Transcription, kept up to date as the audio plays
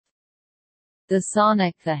The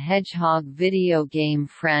Sonic the Hedgehog video game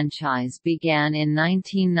franchise began in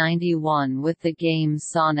 1991 with the game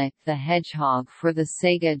Sonic the Hedgehog for the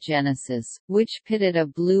Sega Genesis, which pitted a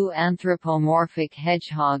blue anthropomorphic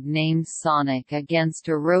hedgehog named Sonic against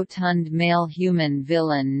a rotund male human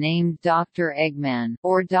villain named Doctor Eggman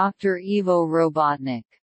or Dr. Ivo Robotnik.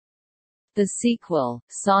 The sequel,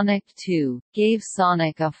 Sonic 2, gave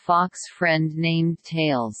Sonic a fox friend named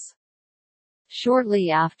Tails.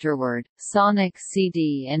 Shortly afterward, Sonic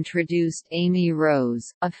CD introduced Amy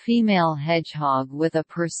Rose, a female hedgehog with a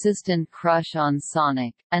persistent crush on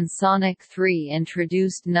Sonic, and Sonic 3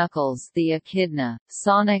 introduced Knuckles the Echidna,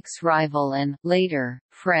 Sonic's rival and, later,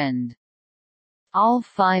 friend. All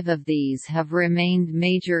 5 of these have remained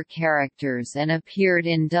major characters and appeared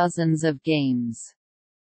in dozens of games.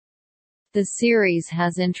 The series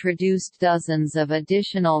has introduced dozens of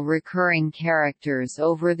additional recurring characters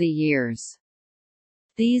over the years.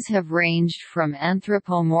 These have ranged from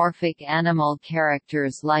anthropomorphic animal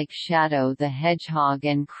characters like Shadow the Hedgehog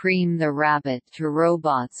and Cream the Rabbit to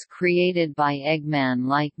robots created by Eggman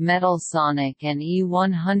like Metal Sonic and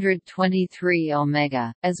E-123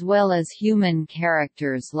 Omega, as well as human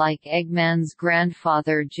characters like Eggman's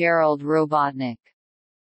grandfather Gerald Robotnik.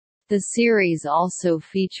 The series also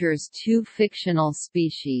features 2 fictional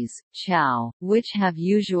species, Chao, which have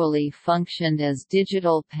usually functioned as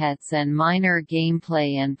digital pets and minor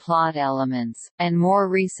gameplay and plot elements, and more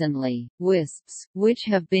recently, Wisps, which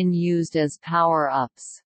have been used as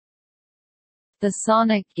power-ups. The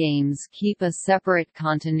Sonic games keep a separate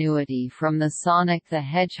continuity from the Sonic the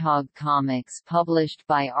Hedgehog comics published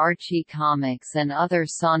by Archie Comics and other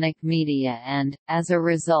Sonic media and, as a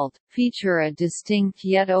result, feature a distinct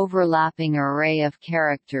yet overlapping array of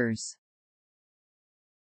characters.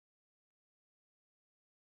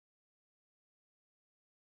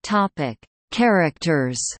 Topic: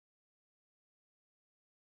 Characters.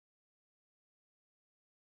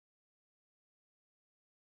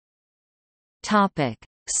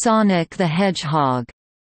 Sonic the Hedgehog.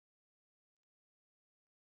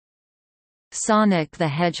 Sonic the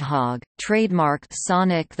Hedgehog, trademarked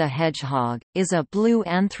Sonic the Hedgehog, is a blue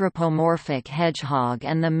anthropomorphic hedgehog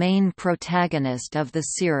and the main protagonist of the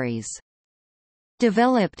series.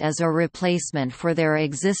 Developed as a replacement for their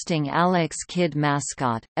existing Alex Kidd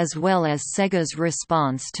mascot, as well as Sega's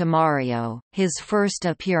response to Mario, his first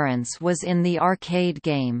appearance was in the arcade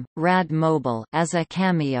game, Rad Mobile, as a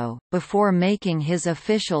cameo, before making his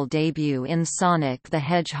official debut in Sonic the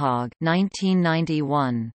Hedgehog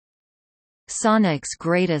 1991. Sonic's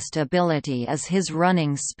greatest ability is his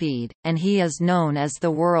running speed, and he is known as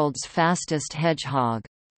the world's fastest hedgehog.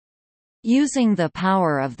 Using the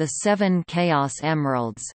power of the 7 Chaos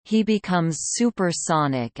Emeralds, he becomes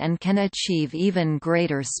supersonic and can achieve even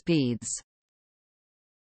greater speeds.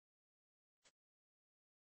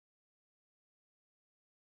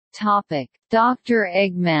 Dr.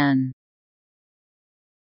 Eggman.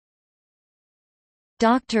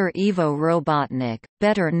 Dr. Ivo Robotnik,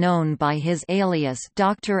 better known by his alias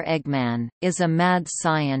Dr. Eggman, is a mad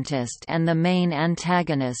scientist and the main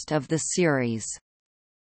antagonist of the series.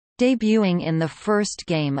 Debuting in the first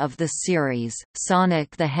game of the series,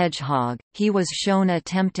 Sonic the Hedgehog, he was shown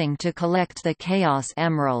attempting to collect the Chaos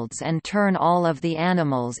Emeralds and turn all of the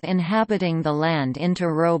animals inhabiting the land into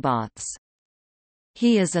robots.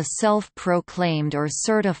 He is a self-proclaimed or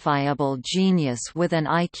certifiable genius with an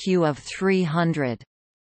IQ of 300.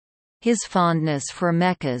 His fondness for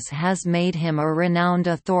mechas has made him a renowned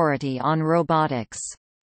authority on robotics.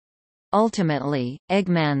 Ultimately,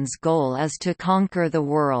 Eggman's goal is to conquer the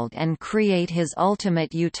world and create his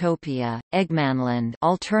ultimate utopia, Eggmanland,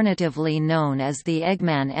 alternatively known as the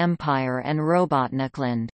Eggman Empire and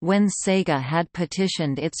Robotnikland. When Sega had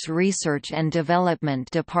petitioned its research and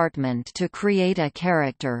development department to create a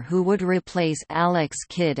character who would replace Alex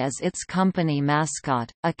Kidd as its company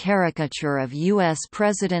mascot, a caricature of U.S.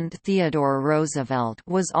 President Theodore Roosevelt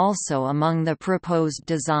was also among the proposed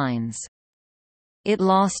designs. It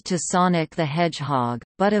lost to Sonic the Hedgehog,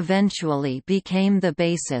 but eventually became the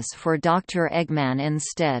basis for Dr. Eggman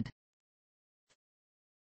instead.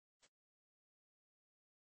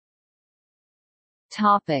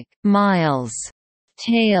 Miles,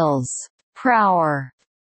 Tails, Prower.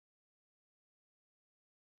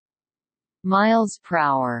 Miles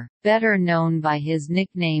Prower, better known by his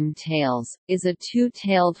nickname Tails, is a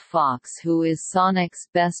 2-tailed fox who is Sonic's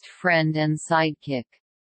best friend and sidekick.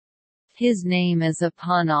 His name is a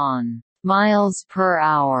pun on miles per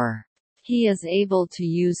hour. He is able to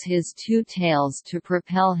use his 2 tails to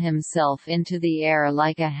propel himself into the air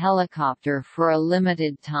like a helicopter for a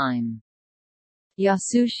limited time.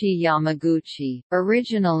 Yasushi Yamaguchi,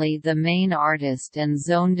 originally the main artist and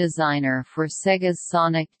zone designer for Sega's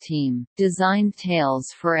Sonic team, designed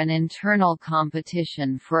Tails for an internal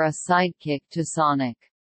competition for a sidekick to Sonic.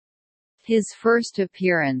 His first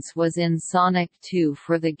appearance was in Sonic 2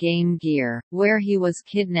 for the Game Gear, where he was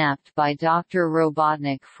kidnapped by Dr.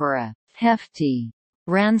 Robotnik for a hefty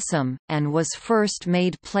ransom, and was first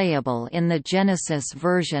made playable in the Genesis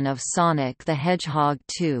version of Sonic the Hedgehog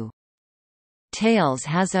 2. Tails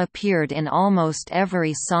has appeared in almost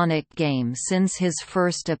every Sonic game since his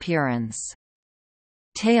first appearance.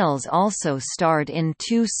 Tails also starred in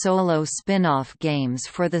 2 solo spin-off games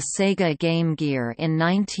for the Sega Game Gear in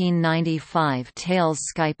 1995, Tails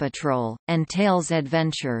Sky Patrol, and Tails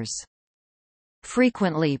Adventures.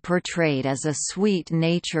 Frequently portrayed as a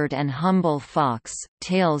sweet-natured and humble fox,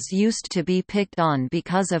 Tails used to be picked on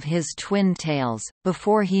because of his twin tails,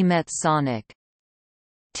 before he met Sonic.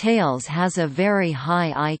 Tails has a very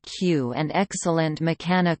high IQ and excellent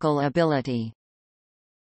mechanical ability.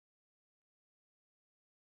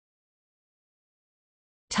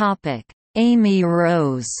 Amy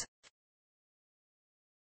Rose.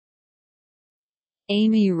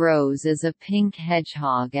 Amy Rose is a pink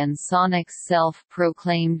hedgehog and Sonic's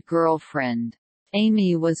self-proclaimed girlfriend.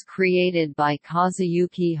 Amy was created by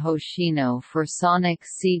Kazuyuki Hoshino for Sonic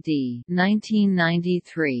CD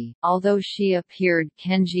 1993, although she appeared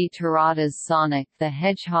Kenji Terada's Sonic the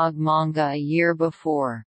Hedgehog manga a year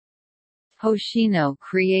before. Hoshino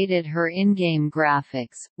created her in-game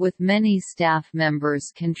graphics, with many staff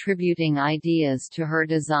members contributing ideas to her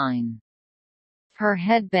design. Her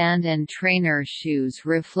headband and trainer shoes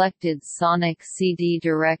reflected Sonic CD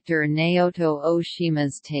director Naoto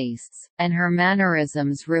Oshima's tastes, and her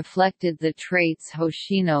mannerisms reflected the traits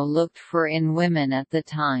Hoshino looked for in women at the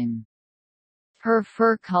time. Her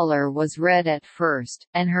fur color was red at first,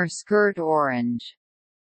 and her skirt orange.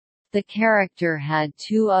 The character had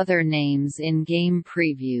 2 other names in game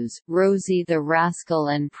previews, Rosie the Rascal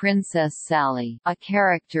and Princess Sally, a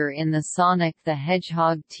character in the Sonic the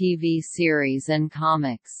Hedgehog TV series and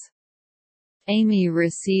comics. Amy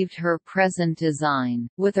received her present design,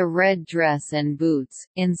 with a red dress and boots,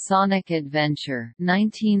 in Sonic Adventure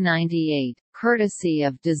 1998, courtesy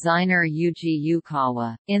of designer Yuji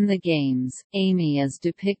Yukawa. In the games, Amy is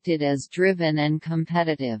depicted as driven and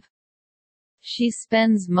competitive. She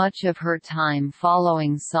spends much of her time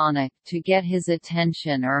following Sonic to get his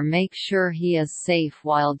attention or make sure he is safe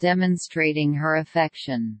while demonstrating her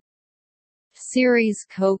affection. Series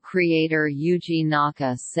co-creator Yuji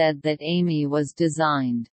Naka said that Amy was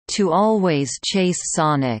designed to always chase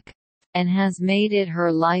Sonic, and has made it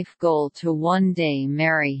her life goal to one day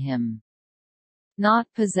marry him. Not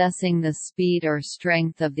possessing the speed or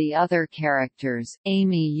strength of the other characters,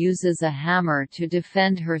 Amy uses a hammer to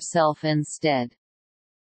defend herself instead.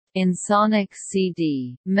 In Sonic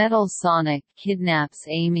CD, Metal Sonic kidnaps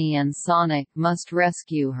Amy and Sonic must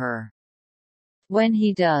rescue her. When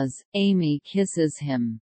he does, Amy kisses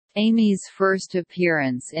him. Amy's first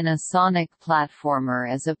appearance in a Sonic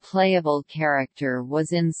platformer as a playable character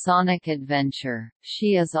was in Sonic Adventure.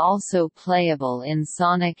 She is also playable in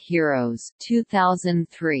Sonic Heroes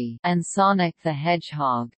 2003 and Sonic the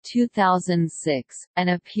Hedgehog 2006, and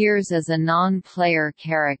appears as a non-player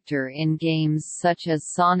character in games such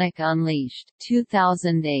as Sonic Unleashed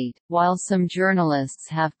 2008. While some journalists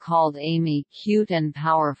have called Amy cute and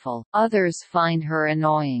powerful, others find her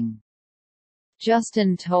annoying.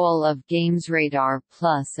 Justin Toll of GamesRadar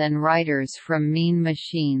Plus and writers from Mean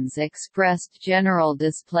Machines expressed general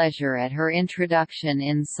displeasure at her introduction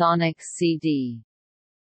in Sonic CD.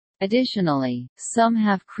 Additionally, some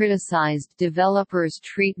have criticized developers'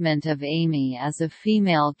 treatment of Amy as a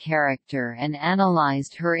female character and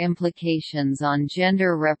analyzed her implications on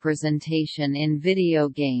gender representation in video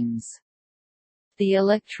games. The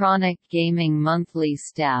Electronic Gaming Monthly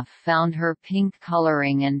staff found her pink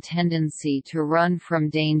coloring and tendency to run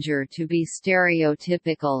from danger to be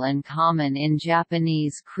stereotypical and common in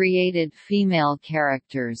Japanese-created female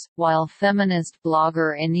characters, while feminist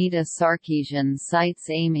blogger Anita Sarkeesian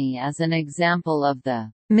cites Amy as an example of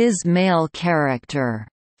the Ms. Male character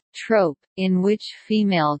trope, in which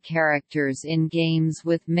female characters in games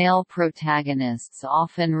with male protagonists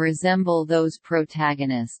often resemble those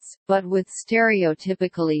protagonists, but with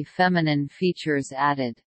stereotypically feminine features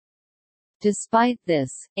added. Despite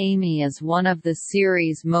this, Amy is one of the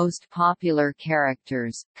series' most popular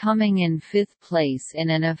characters, coming in 5th place in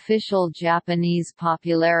an official Japanese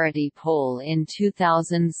popularity poll in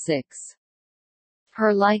 2006.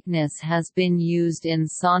 Her likeness has been used in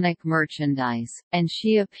Sonic merchandise, and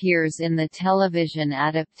she appears in the television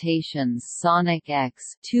adaptations Sonic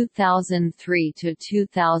X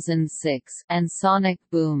 (2003–2006) and Sonic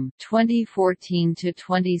Boom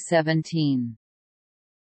 (2014–2017).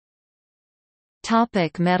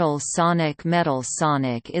 Metal Sonic. Metal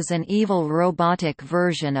Sonic is an evil robotic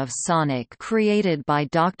version of Sonic created by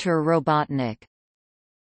Doctor Robotnik.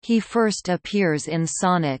 He first appears in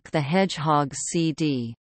Sonic the Hedgehog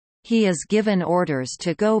CD. He is given orders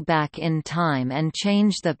to go back in time and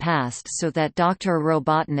change the past so that Dr.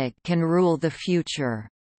 Robotnik can rule the future.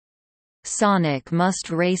 Sonic must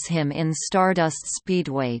race him in Stardust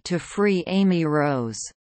Speedway to free Amy Rose.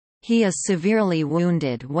 He is severely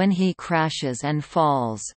wounded when he crashes and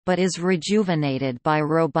falls, but is rejuvenated by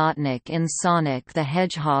Robotnik in Sonic the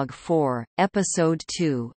Hedgehog 4, Episode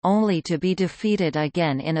 2, only to be defeated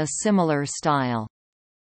again in a similar style.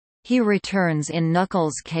 He returns in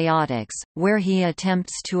Knuckles Chaotix, where he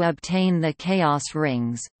attempts to obtain the Chaos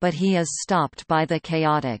Rings, but he is stopped by the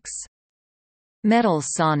Chaotix. Metal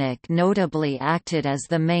Sonic notably acted as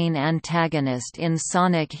the main antagonist in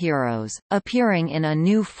Sonic Heroes, appearing in a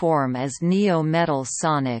new form as Neo Metal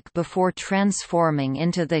Sonic before transforming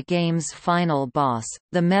into the game's final boss,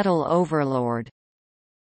 the Metal Overlord.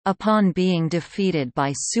 Upon being defeated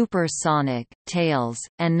by Super Sonic, Tails,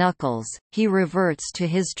 and Knuckles, he reverts to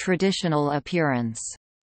his traditional appearance.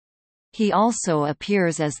 He also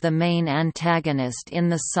appears as the main antagonist in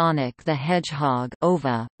the Sonic the Hedgehog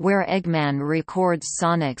OVA, where Eggman records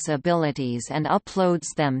Sonic's abilities and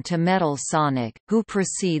uploads them to Metal Sonic, who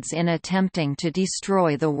proceeds in attempting to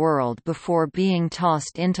destroy the world before being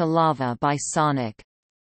tossed into lava by Sonic.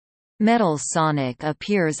 Metal Sonic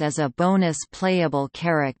appears as a bonus playable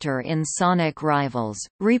character in Sonic Rivals,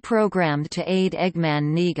 reprogrammed to aid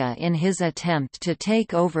Eggman Nega in his attempt to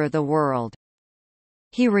take over the world.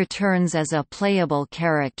 He returns as a playable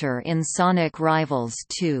character in Sonic Rivals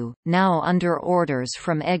 2, now under orders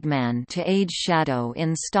from Eggman to aid Shadow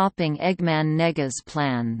in stopping Eggman Nega's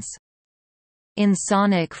plans. In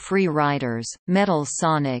Sonic Free Riders, Metal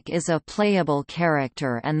Sonic is a playable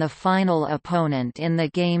character and the final opponent in the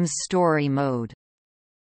game's story mode.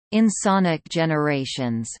 In Sonic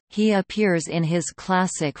Generations, he appears in his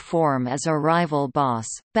classic form as a rival boss,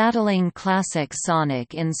 battling classic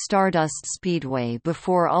Sonic in Stardust Speedway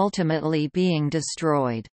before ultimately being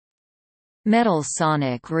destroyed. Metal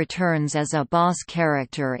Sonic returns as a boss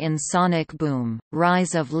character in Sonic Boom,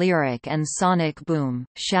 Rise of Lyric and Sonic Boom,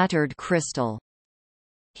 Shattered Crystal.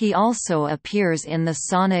 He also appears in the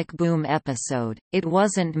Sonic Boom episode, It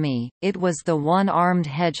Wasn't Me, It Was the One-Armed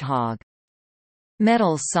Hedgehog.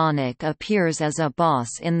 Metal Sonic appears as a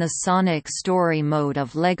boss in the Sonic Story mode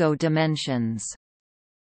of LEGO Dimensions.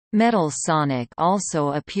 Metal Sonic also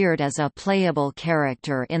appeared as a playable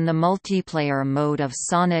character in the multiplayer mode of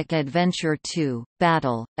Sonic Adventure 2,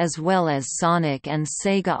 Battle, as well as Sonic and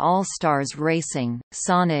Sega All-Stars Racing,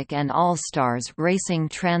 Sonic and All-Stars Racing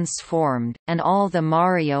Transformed, and all the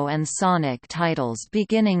Mario and Sonic titles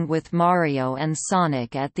beginning with Mario and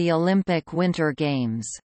Sonic at the Olympic Winter Games.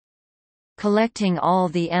 Collecting all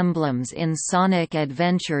the emblems in Sonic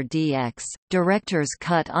Adventure DX, Director's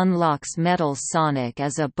Cut unlocks Metal Sonic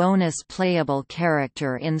as a bonus playable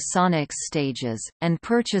character in Sonic's stages, and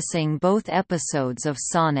purchasing both episodes of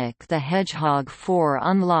Sonic the Hedgehog 4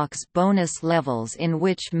 unlocks bonus levels in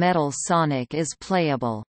which Metal Sonic is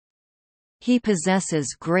playable. He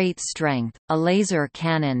possesses great strength, a laser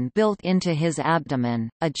cannon built into his abdomen,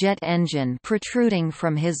 a jet engine protruding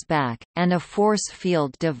from his back, and a force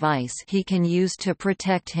field device he can use to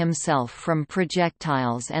protect himself from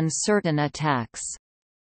projectiles and certain attacks.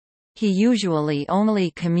 He usually only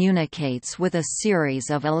communicates with a series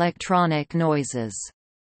of electronic noises.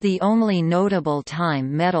 The only notable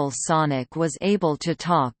time Metal Sonic was able to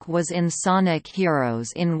talk was in Sonic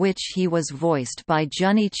Heroes, in which he was voiced by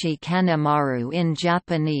Junichi Kanemaru in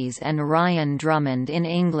Japanese and Ryan Drummond in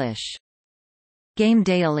English.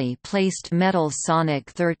 GameDaily placed Metal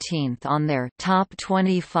Sonic 13th on their Top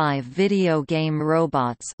 25 Video Game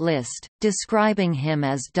Robots list, describing him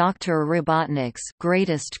as Dr. Robotnik's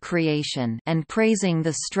greatest creation and praising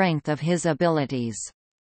the strength of his abilities.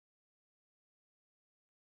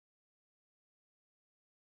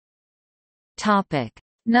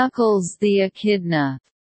 Knuckles the Echidna.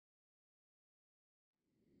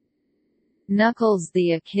 Knuckles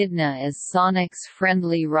the Echidna is Sonic's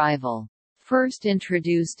friendly rival. First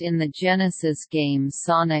introduced in the Genesis game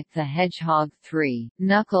Sonic the Hedgehog 3,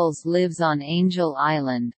 Knuckles lives on Angel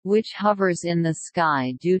Island, which hovers in the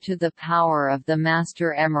sky due to the power of the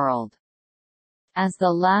Master Emerald. As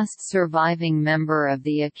the last surviving member of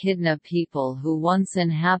the Echidna people who once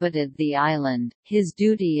inhabited the island, his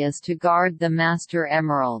duty is to guard the Master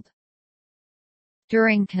Emerald.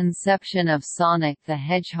 During conception of Sonic the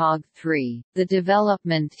Hedgehog 3, the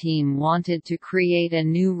development team wanted to create a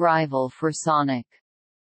new rival for Sonic.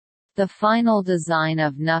 The final design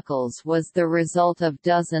of Knuckles was the result of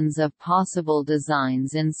dozens of possible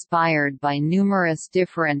designs inspired by numerous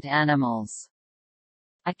different animals.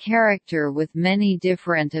 A character with many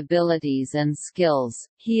different abilities and skills,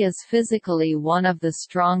 he is physically one of the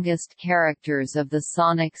strongest characters of the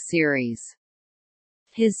Sonic series.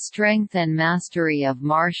 His strength and mastery of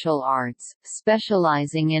martial arts,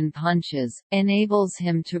 specializing in punches, enables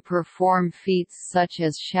him to perform feats such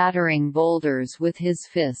as shattering boulders with his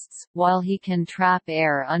fists, while he can trap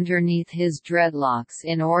air underneath his dreadlocks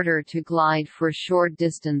in order to glide for short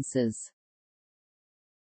distances.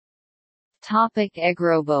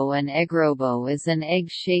 EggRobo. An EggRobo is an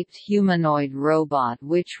egg-shaped humanoid robot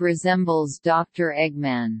which resembles Doctor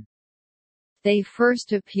Eggman. They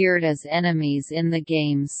first appeared as enemies in the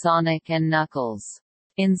game Sonic and Knuckles.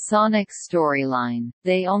 In Sonic's storyline,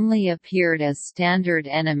 they only appeared as standard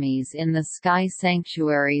enemies in the Sky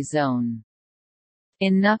Sanctuary Zone.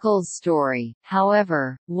 In Knuckles' story,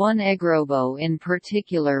 however, one EggRobo in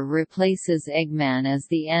particular replaces Eggman as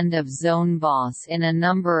the end-of-zone boss in a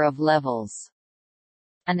number of levels.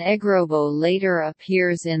 An EggRobo later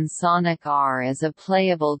appears in Sonic R as a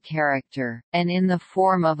playable character, and in the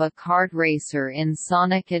form of a kart racer in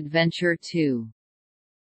Sonic Adventure 2.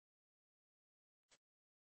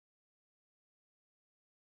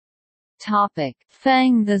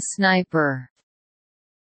 Fang the Sniper.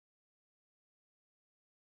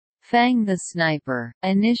 Fang the Sniper,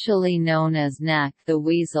 initially known as Knack the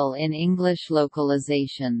Weasel in English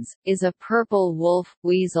localizations, is a purple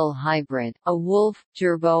wolf-weasel hybrid, a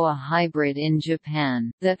wolf-gerboa hybrid in Japan,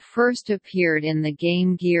 that first appeared in the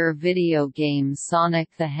Game Gear video game Sonic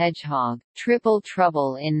the Hedgehog, Triple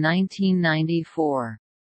Trouble in 1994.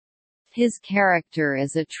 His character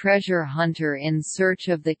is a treasure hunter in search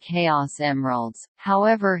of the Chaos Emeralds,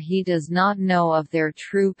 however he does not know of their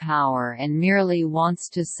true power and merely wants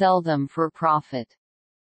to sell them for profit.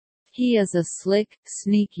 He is a slick,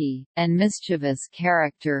 sneaky, and mischievous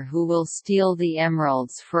character who will steal the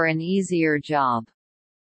emeralds for an easier job.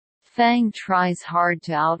 Fang tries hard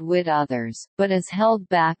to outwit others, but is held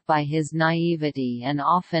back by his naivety and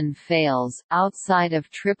often fails. Outside of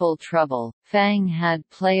Triple Trouble, Fang had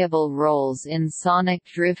playable roles in Sonic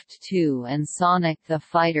Drift 2 and Sonic the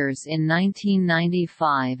Fighters in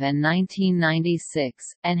 1995 and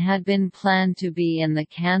 1996, and had been planned to be in the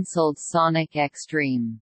cancelled Sonic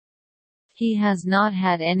X-treme. He has not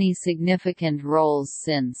had any significant roles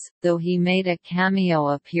since, though he made a cameo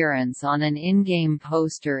appearance on an in-game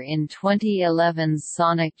poster in 2011's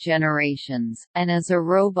Sonic Generations, and as a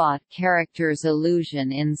robot character's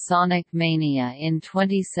illusion in Sonic Mania in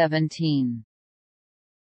 2017.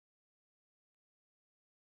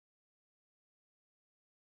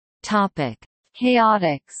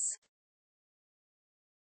 Chaotix.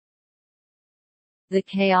 The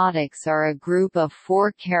Chaotix are a group of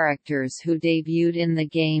 4 characters who debuted in the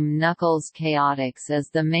game Knuckles Chaotix as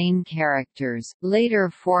the main characters, later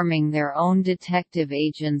forming their own detective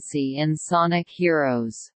agency in Sonic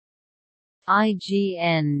Heroes.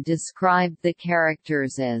 IGN described the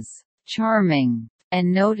characters as charming,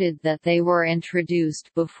 and noted that they were introduced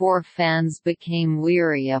before fans became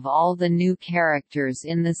weary of all the new characters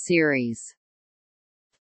in the series.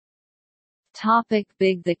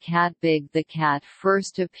 Big the Cat. Big the Cat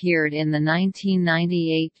first appeared in the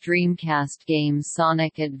 1998 Dreamcast game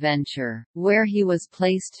Sonic Adventure, where he was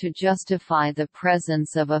placed to justify the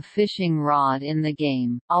presence of a fishing rod in the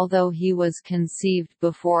game, although he was conceived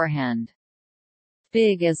beforehand.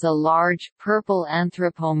 Big is a large, purple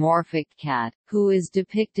anthropomorphic cat, who is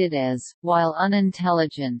depicted as, while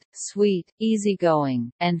unintelligent, sweet, easygoing,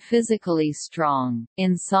 and physically strong.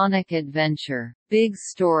 In Sonic Adventure, Big's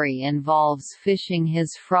story involves fishing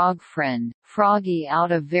his frog friend, Froggy,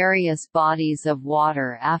 out of various bodies of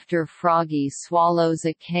water after Froggy swallows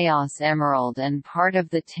a Chaos Emerald and part of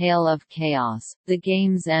the Tail of Chaos, the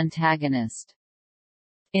game's antagonist.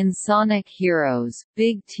 In Sonic Heroes,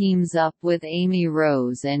 Big teams up with Amy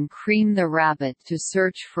Rose and Cream the Rabbit to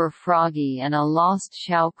search for Froggy and a lost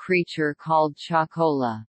Shao creature called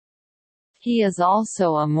Chocola. He is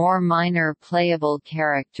also a more minor playable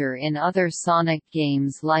character in other Sonic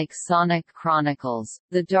games like Sonic Chronicles,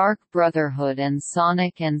 The Dark Brotherhood and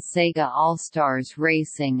Sonic and Sega All-Stars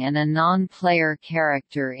Racing, and a non-player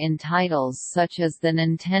character in titles such as the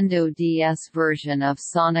Nintendo DS version of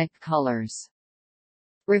Sonic Colors.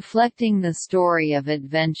 Reflecting the story of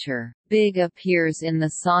adventure, Big appears in the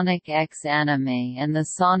Sonic X anime and the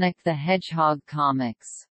Sonic the Hedgehog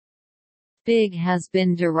comics. Big has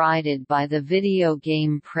been derided by the video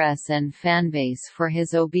game press and fanbase for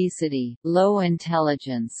his obesity, low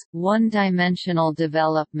intelligence, one-dimensional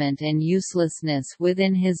development and uselessness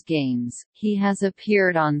within his games. He has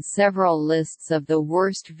appeared on several lists of the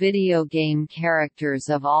worst video game characters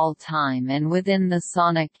of all time and within the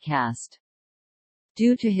Sonic cast.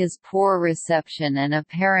 Due to his poor reception and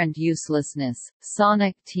apparent uselessness,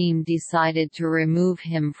 Sonic Team decided to remove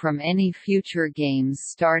him from any future games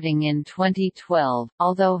starting in 2012,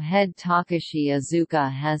 although head Takashi Iizuka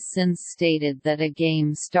has since stated that a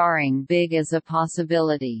game starring Big is a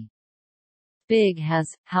possibility. Big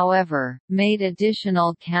has, however, made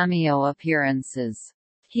additional cameo appearances.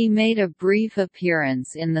 He made a brief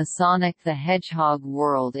appearance in the Sonic the Hedgehog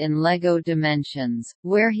world in LEGO Dimensions,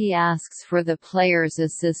 where he asks for the player's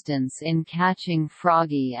assistance in catching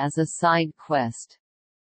Froggy as a side quest.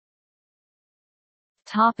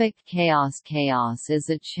 Chaos. Chaos is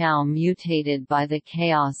a Chao mutated by the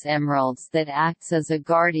Chaos Emeralds that acts as a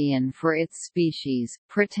guardian for its species,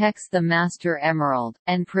 protects the Master Emerald,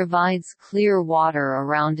 and provides clear water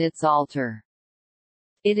around its altar.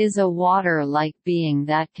 It is a water-like being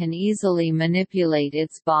that can easily manipulate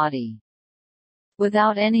its body.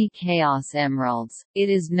 Without any Chaos Emeralds, it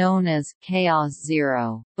is known as Chaos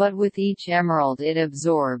Zero, but with each emerald it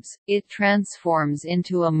absorbs, it transforms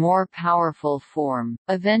into a more powerful form,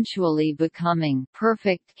 eventually becoming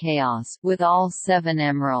Perfect Chaos with all 7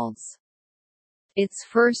 emeralds. Its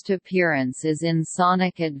first appearance is in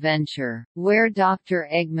Sonic Adventure, where Dr.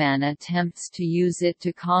 Eggman attempts to use it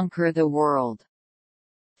to conquer the world.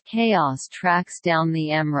 Chaos tracks down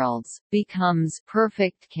the emeralds, becomes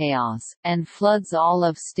Perfect Chaos, and floods all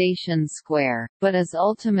of Station Square, but is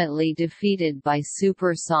ultimately defeated by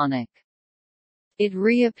Super Sonic. It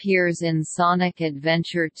reappears in Sonic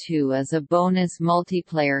Adventure 2 as a bonus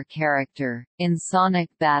multiplayer character, in Sonic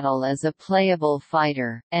Battle as a playable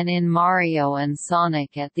fighter, and in Mario and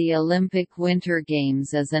Sonic at the Olympic Winter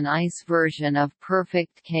Games as an ice version of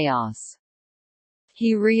Perfect Chaos.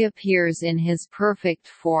 He reappears in his perfect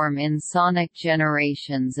form in Sonic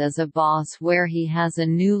Generations as a boss where he has a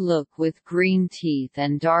new look with green teeth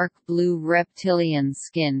and dark blue reptilian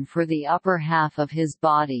skin for the upper half of his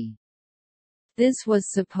body. This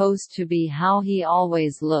was supposed to be how he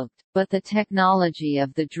always looked, but the technology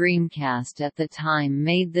of the Dreamcast at the time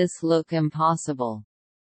made this look impossible.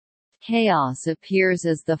 Chaos appears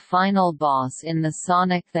as the final boss in the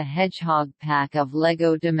Sonic the Hedgehog pack of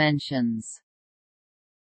LEGO Dimensions.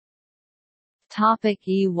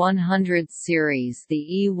 E100 series.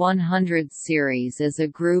 The E100 series is a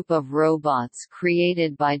group of robots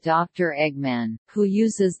created by Dr. Eggman, who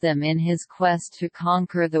uses them in his quest to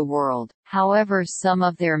conquer the world. However, some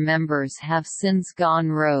of their members have since gone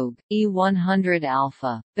rogue. E100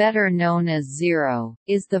 Alpha, better known as Zero,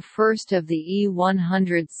 is the first of the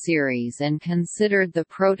E100 series and considered the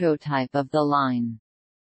prototype of the line.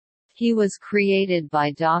 He was created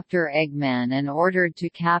by Dr. Eggman and ordered to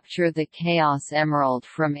capture the Chaos Emerald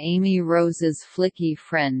from Amy Rose's flicky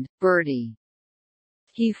friend, Birdie.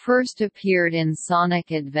 He first appeared in Sonic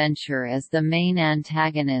Adventure as the main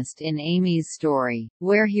antagonist in Amy's story,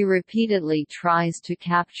 where he repeatedly tries to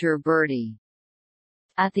capture Birdie.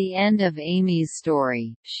 At the end of Amy's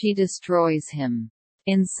story, she destroys him.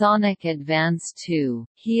 In Sonic Advance 2,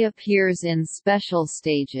 he appears in special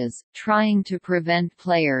stages, trying to prevent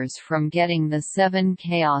players from getting the 7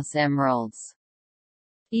 Chaos Emeralds.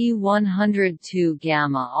 E102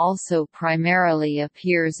 Gamma also primarily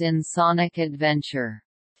appears in Sonic Adventure.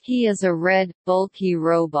 He is a red, bulky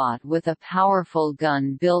robot with a powerful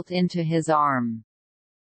gun built into his arm.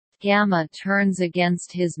 Gamma turns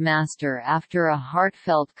against his master after a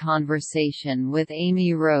heartfelt conversation with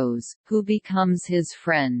Amy Rose, who becomes his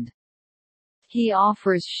friend. He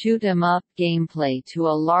offers shoot-'em-up gameplay to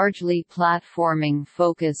a largely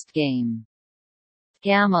platforming-focused game.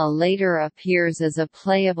 Gamma later appears as a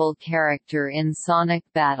playable character in Sonic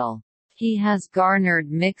Battle. He has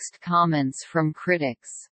garnered mixed comments from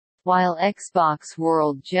critics. While Xbox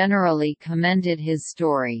World generally commended his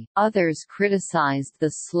story, others criticized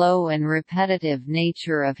the slow and repetitive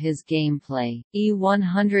nature of his gameplay.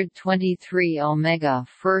 E123 Omega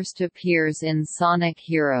first appears in Sonic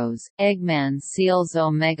Heroes. Eggman seals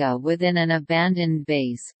Omega within an abandoned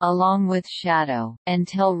base, along with Shadow,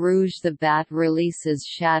 until Rouge the Bat releases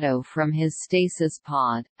Shadow from his stasis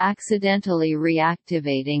pod, accidentally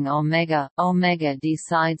reactivating Omega. Omega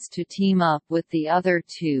decides to team up with the other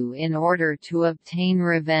two 2 in order to obtain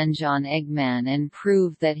revenge on Eggman and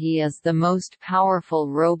prove that he is the most powerful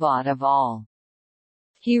robot of all.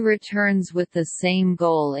 He returns with the same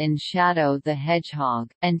goal in Shadow the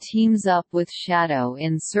Hedgehog, and teams up with Shadow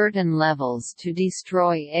in certain levels to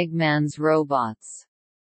destroy Eggman's robots.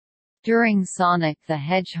 During Sonic the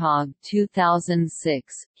Hedgehog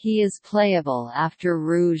 2006, he is playable after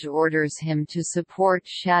Rouge orders him to support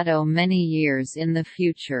Shadow many years in the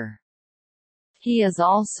future. He is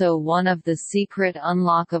also one of the secret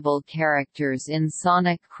unlockable characters in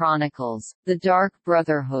Sonic Chronicles: The Dark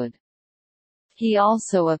Brotherhood. He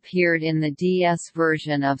also appeared in the DS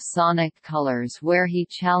version of Sonic Colors, where he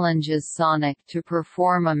challenges Sonic to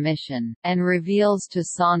perform a mission, and reveals to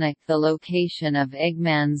Sonic the location of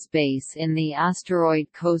Eggman's base in the asteroid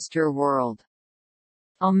coaster world.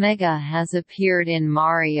 Omega has appeared in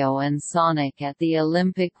Mario and Sonic at the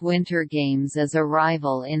Olympic Winter Games as a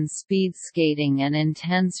rival in speed skating and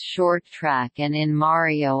intense short track, and in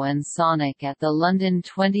Mario and Sonic at the London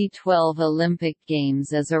 2012 Olympic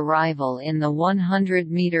Games as a rival in the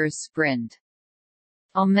 100 meters sprint.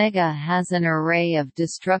 Omega has an array of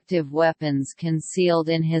destructive weapons concealed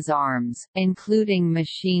in his arms, including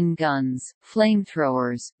machine guns,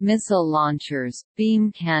 flamethrowers, missile launchers,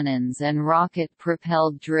 beam cannons and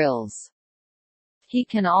rocket-propelled drills. He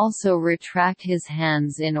can also retract his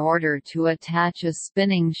hands in order to attach a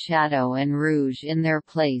spinning Shadow and Rouge in their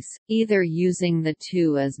place, either using the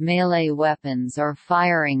two as melee weapons or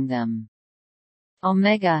firing them.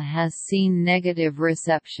 Omega has seen negative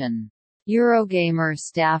reception. Eurogamer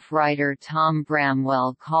staff writer Tom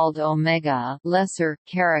Bramwell called Omega a lesser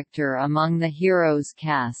character among the Heroes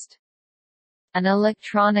cast. An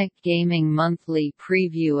Electronic Gaming Monthly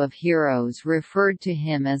preview of Heroes referred to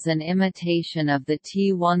him as an imitation of the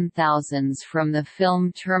T-1000s from the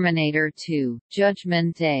film Terminator 2: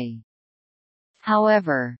 Judgment Day.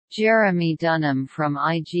 However, Jeremy Dunham from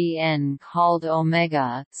IGN called Omega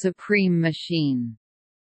a supreme machine.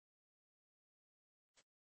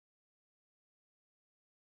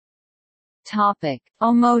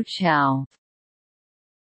 Omochao.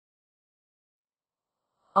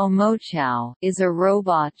 Omochao is a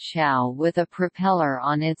robot chow with a propeller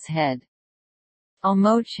on its head.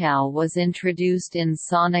 Omochao was introduced in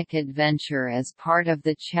Sonic Adventure as part of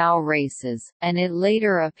the Chow races, and it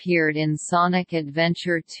later appeared in Sonic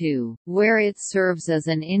Adventure 2, where it serves as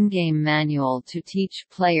an in-game manual to teach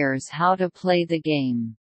players how to play the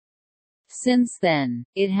game. Since then,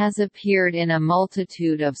 it has appeared in a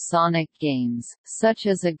multitude of Sonic games, such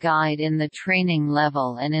as a guide in the training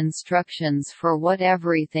level and instructions for what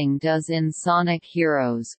everything does in Sonic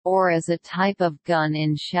Heroes, or as a type of gun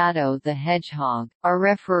in Shadow the Hedgehog, a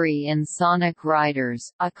referee in Sonic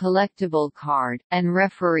Riders, a collectible card, and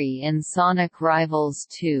referee in Sonic Rivals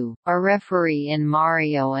 2, a referee in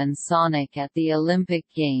Mario and Sonic at the Olympic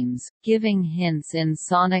Games, giving hints in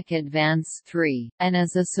Sonic Advance 3, and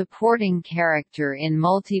as a supporting character in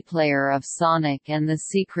multiplayer of Sonic and the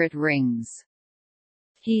Secret Rings.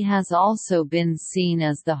 He has also been seen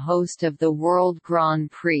as the host of the World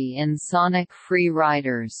Grand Prix in Sonic Free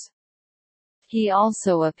Riders. He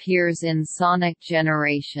also appears in Sonic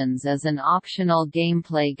Generations as an optional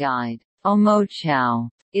gameplay guide. Omochao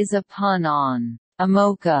is a pun on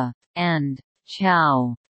Omocha and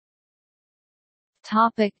Chow.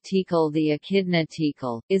 Tikal the Echidna.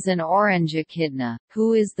 Tikal is an orange echidna,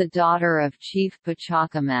 who is the daughter of Chief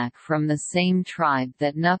Pachacamac from the same tribe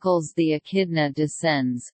that Knuckles the Echidna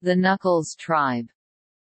descends, the Knuckles tribe.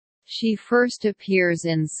 She first appears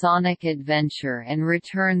in Sonic Adventure and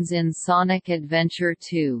returns in Sonic Adventure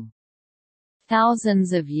 2.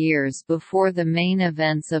 Thousands of years before the main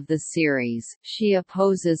events of the series, she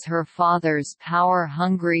opposes her father's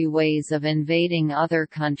power-hungry ways of invading other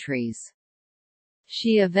countries.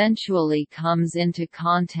 She eventually comes into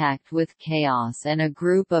contact with Chaos and a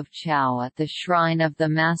group of Chow at the shrine of the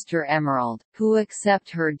Master Emerald, who accept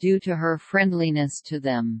her due to her friendliness to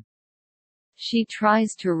them. She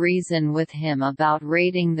tries to reason with him about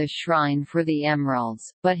raiding the shrine for the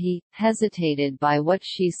emeralds, but he, hesitated by what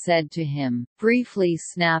she said to him, briefly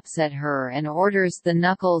snaps at her and orders the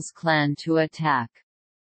Knuckles clan to attack.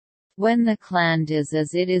 When the clan does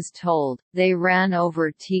as it is told, they ran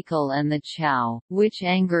over Tikal and the Chow, which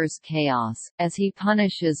angers Chaos, as he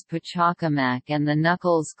punishes Pachacamac and the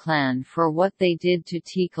Knuckles clan for what they did to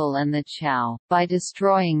Tikal and the Chow, by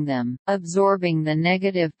destroying them, absorbing the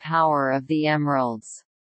negative power of the emeralds.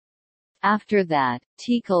 After that,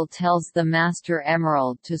 Tikal tells the Master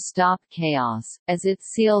Emerald to stop Chaos, as it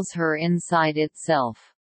seals her inside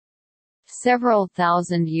itself. Several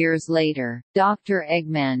thousand years later, Dr.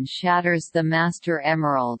 Eggman shatters the Master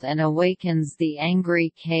Emerald and awakens the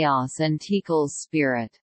angry Chaos and Tikal's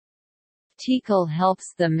spirit. Tikal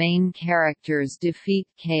helps the main characters defeat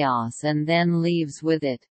Chaos and then leaves with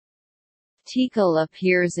it. Tikal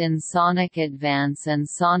appears in Sonic Advance and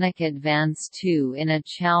Sonic Advance 2 in a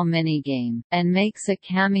Chao minigame, and makes a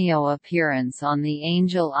cameo appearance on the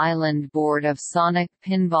Angel Island board of Sonic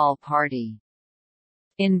Pinball Party.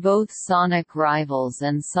 In both Sonic Rivals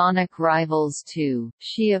and Sonic Rivals 2,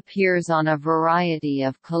 she appears on a variety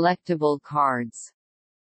of collectible cards.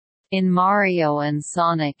 In Mario and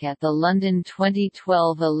Sonic at the London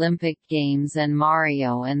 2012 Olympic Games and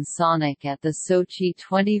Mario and Sonic at the Sochi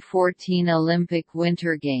 2014 Olympic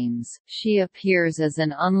Winter Games, she appears as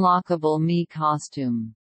an unlockable Mii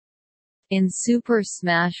costume. In Super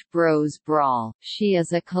Smash Bros. Brawl, she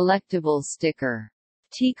is a collectible sticker.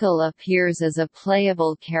 Tikal appears as a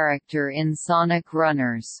playable character in Sonic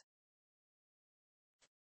Runners.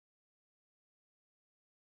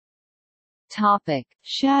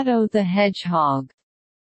 Shadow the Hedgehog.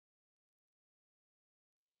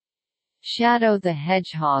 Shadow the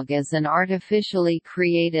Hedgehog is an artificially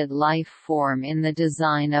created life form in the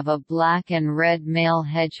design of a black and red male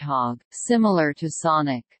hedgehog, similar to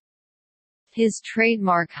Sonic. His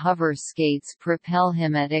trademark hover skates propel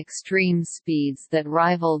him at extreme speeds that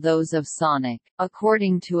rival those of Sonic.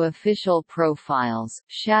 According to official profiles,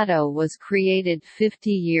 Shadow was created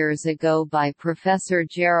 50 years ago by Professor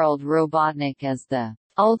Gerald Robotnik as the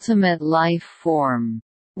ultimate life form,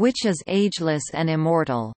 which is ageless and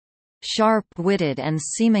immortal. Sharp-witted and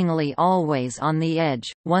seemingly always on the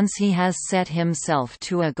edge, once he has set himself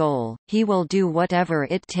to a goal, he will do whatever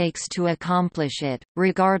it takes to accomplish it,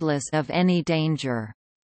 regardless of any danger.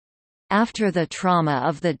 After the trauma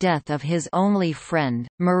of the death of his only friend,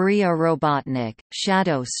 Maria Robotnik,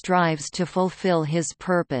 Shadow strives to fulfill his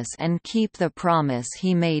purpose and keep the promise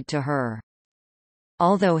he made to her.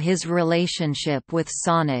 Although his relationship with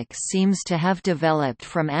Sonic seems to have developed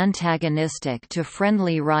from antagonistic to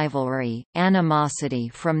friendly rivalry, animosity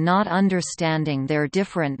from not understanding their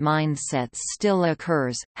different mindsets still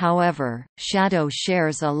occurs. However, Shadow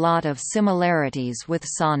shares a lot of similarities with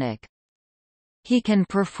Sonic. He can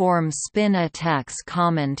perform spin attacks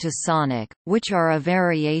common to Sonic, which are a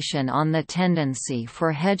variation on the tendency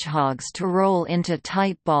for hedgehogs to roll into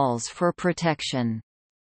tight balls for protection.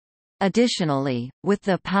 Additionally, with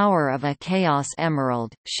the power of a Chaos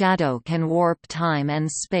Emerald, Shadow can warp time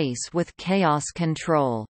and space with Chaos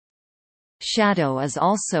control. Shadow is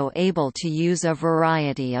also able to use a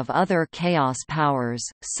variety of other Chaos powers,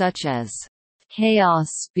 such as Chaos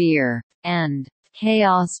Spear and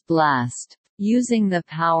Chaos Blast. Using the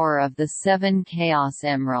power of the 7 Chaos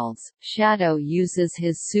Emeralds, Shadow uses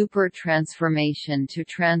his super transformation to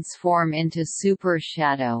transform into Super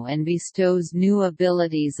Shadow and bestows new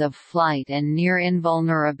abilities of flight and near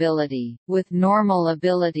invulnerability, with normal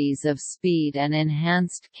abilities of speed and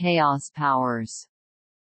enhanced Chaos powers.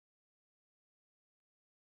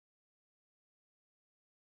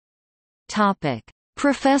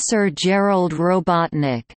 Professor Gerald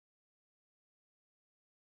Robotnik.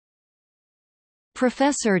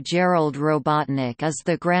 Professor Gerald Robotnik is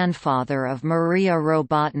the grandfather of Maria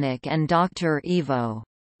Robotnik and Dr.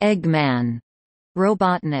 Eggman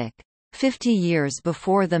Robotnik. 50 years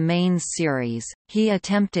before the main series, he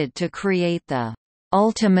attempted to create the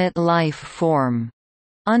ultimate life form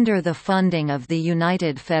under the funding of the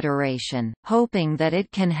United Federation, hoping that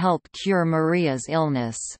it can help cure Maria's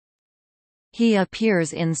illness. He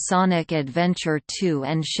appears in Sonic Adventure 2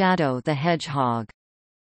 and Shadow the Hedgehog.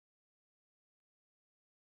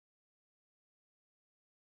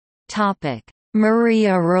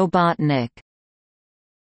 Maria Robotnik.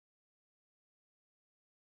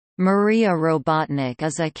 Maria Robotnik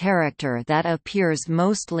is a character that appears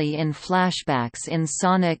mostly in flashbacks in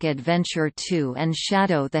Sonic Adventure 2 and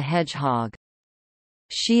Shadow the Hedgehog.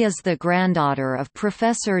 She is the granddaughter of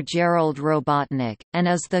Professor Gerald Robotnik, and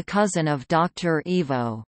is the cousin of Dr.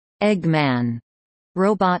 Eggman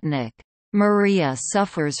Robotnik. Maria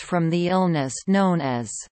suffers from the illness known as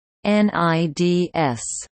NIDS.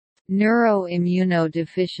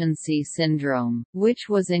 Neuroimmunodeficiency syndrome, which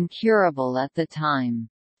was incurable at the time.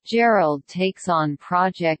 Gerald takes on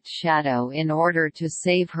Project Shadow in order to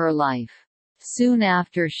save her life. Soon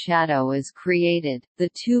after Shadow is created, the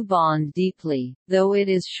two bond deeply, though it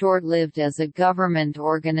is short-lived as a government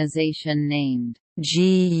organization named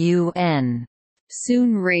G.U.N.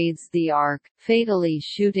 soon raids the Ark, fatally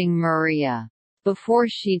shooting Maria. Before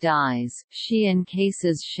she dies, she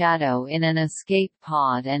encases Shadow in an escape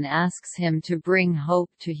pod and asks him to bring hope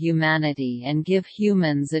to humanity and give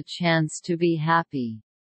humans a chance to be happy.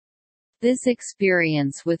 This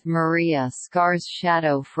experience with Maria scars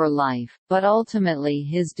Shadow for life, but ultimately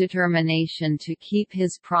his determination to keep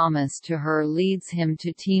his promise to her leads him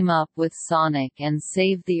to team up with Sonic and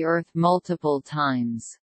save the Earth multiple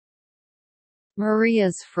times.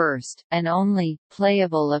 Maria's first, and only,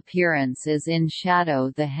 playable appearance is in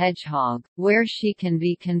Shadow the Hedgehog, where she can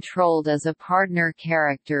be controlled as a partner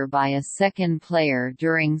character by a second player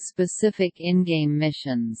during specific in-game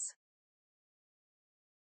missions.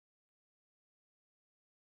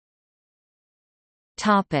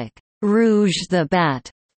 Rouge the Bat.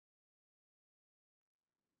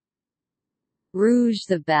 Rouge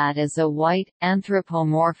the Bat is a white,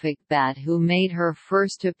 anthropomorphic bat who made her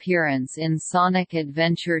first appearance in Sonic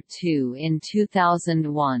Adventure 2 in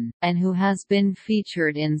 2001, and who has been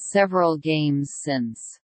featured in several games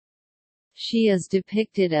since. She is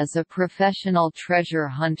depicted as a professional treasure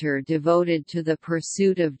hunter devoted to the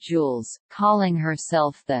pursuit of jewels, calling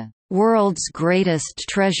herself the world's greatest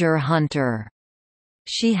treasure hunter.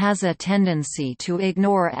 She has a tendency to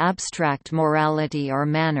ignore abstract morality or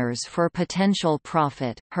manners for potential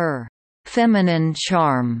profit. Her feminine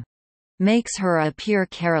charm makes her appear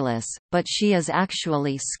careless, but she is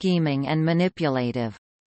actually scheming and manipulative.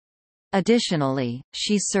 Additionally,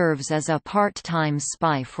 she serves as a part-time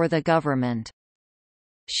spy for the government.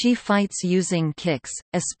 She fights using kicks,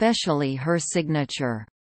 especially her signature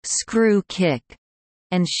screw kick,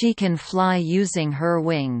 and she can fly using her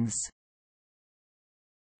wings.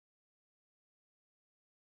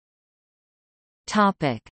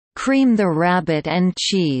 Cream the Rabbit and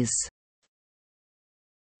Cheese.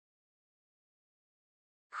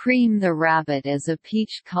 Cream the Rabbit is a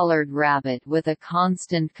peach-colored rabbit with a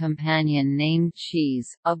constant companion named Cheese,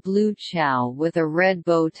 a blue chow with a red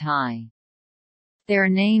bow tie. Their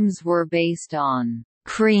names were based on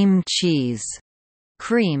cream cheese.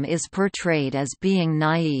 Cream is portrayed as being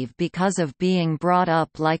naive because of being brought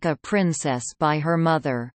up like a princess by her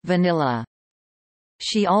mother, Vanilla.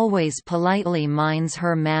 She always politely minds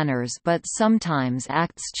her manners but sometimes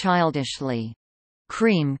acts childishly.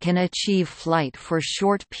 Cream can achieve flight for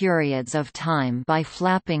short periods of time by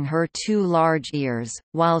flapping her two large ears,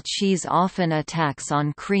 while Cheese often attacks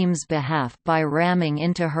on Cream's behalf by ramming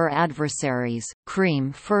into her adversaries.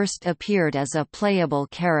 Cream first appeared as a playable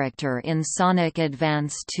character in Sonic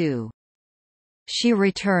Advance 2. She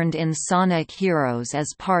returned in Sonic Heroes as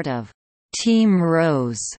part of Team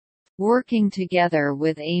Rose, working together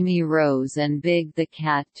with Amy Rose and Big the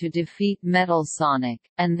Cat to defeat Metal Sonic,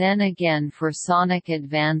 and then again for Sonic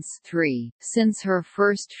Advance 3. Since her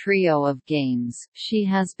first trio of games, she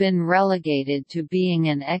has been relegated to being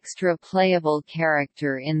an extra playable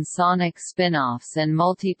character in Sonic spin-offs and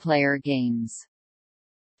multiplayer games.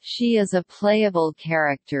 She is a playable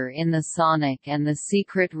character in the Sonic and the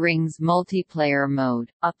Secret Rings multiplayer mode,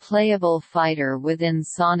 a playable fighter within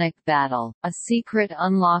Sonic Battle, a secret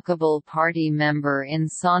unlockable party member in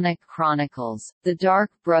Sonic Chronicles, the Dark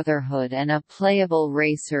Brotherhood, and a playable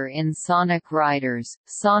racer in Sonic Riders,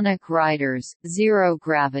 Sonic Riders, Zero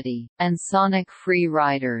Gravity, and Sonic Free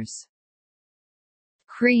Riders.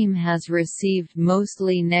 Cream has received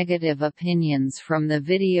mostly negative opinions from the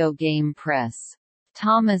video game press.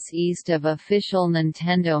 Thomas East of Official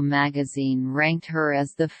Nintendo magazine ranked her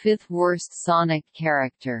as the fifth worst Sonic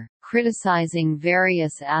character, criticizing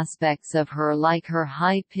various aspects of her like her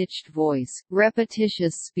high-pitched voice,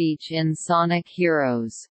 repetitious speech in Sonic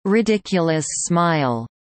Heroes, ridiculous smile,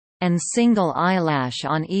 and single eyelash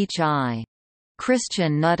on each eye.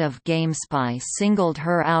 Christian Nutt of GameSpy singled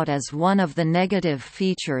her out as one of the negative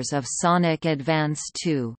features of Sonic Advance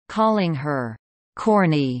 2, calling her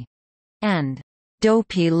corny and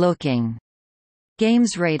dopey-looking.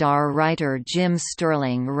 GamesRadar writer Jim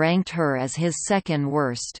Sterling ranked her as his second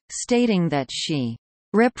worst, stating that she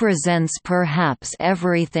represents perhaps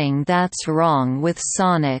everything that's wrong with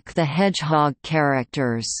Sonic the Hedgehog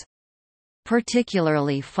characters,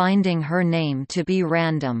 particularly finding her name to be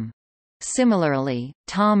random. Similarly,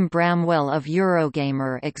 Tom Bramwell of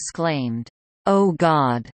Eurogamer exclaimed, "Oh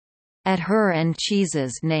God!" at her and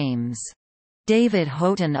Cheese's names. David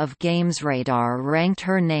Houghton of GamesRadar ranked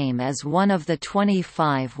her name as one of the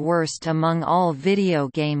 25 worst among all video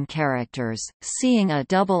game characters, seeing a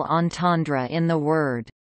double entendre in the word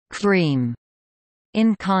cream.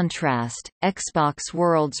 In contrast, Xbox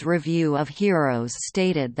World's review of Heroes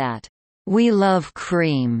stated that, "We love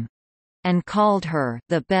Cream," and called her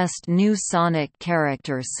the best new Sonic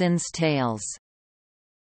character since Tails.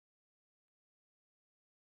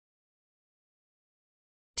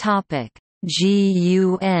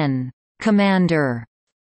 G.U.N. Commander.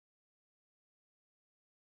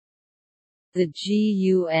 The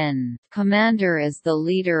G.U.N. Commander is the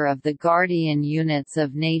leader of the Guardian Units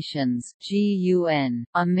of Nations (G.U.N.,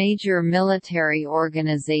 a major military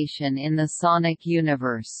organization in the Sonic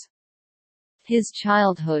universe. His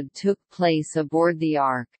childhood took place aboard the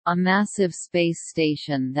Ark, a massive space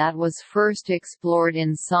station that was first explored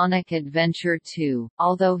in Sonic Adventure 2,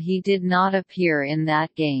 although he did not appear in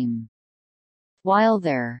that game. While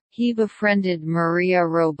there, he befriended Maria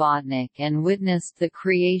Robotnik and witnessed the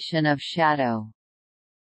creation of Shadow.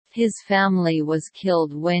 His family was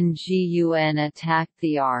killed when G.U.N. attacked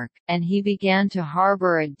the Ark, and he began to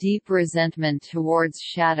harbor a deep resentment towards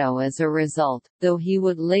Shadow as a result, though he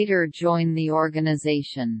would later join the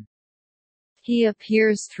organization. He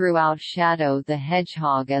appears throughout Shadow the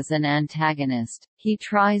Hedgehog as an antagonist. He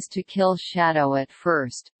tries to kill Shadow at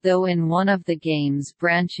first, though in one of the game's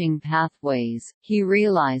branching pathways, he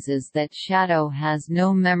realizes that Shadow has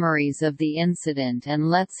no memories of the incident and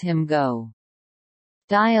lets him go.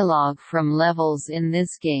 Dialogue from levels in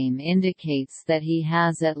this game indicates that he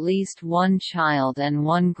has at least one child and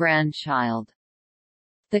one grandchild.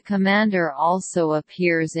 The Commander also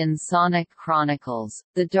appears in Sonic Chronicles: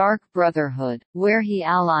 The Dark Brotherhood, where he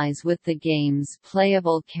allies with the game's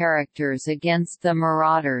playable characters against the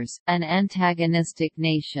Marauders, an antagonistic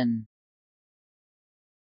nation.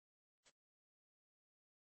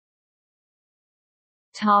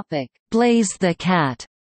 Blaze the Cat.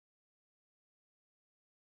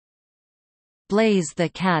 Blaze the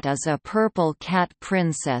Cat is a purple cat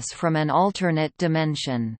princess from an alternate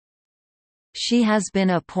dimension. She has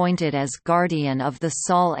been appointed as Guardian of the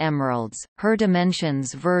Sol Emeralds, her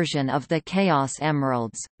dimension's version of the Chaos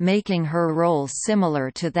Emeralds, making her role similar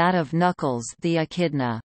to that of Knuckles the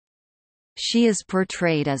Echidna. She is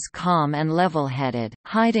portrayed as calm and level-headed,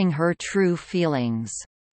 hiding her true feelings.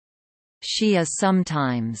 She is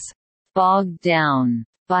sometimes bogged down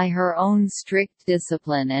by her own strict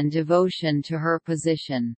discipline and devotion to her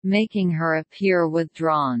position, making her appear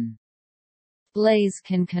withdrawn. Blaze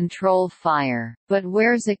can control fire, but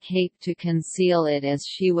wears a cape to conceal it, as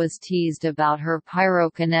she was teased about her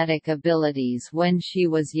pyrokinetic abilities when she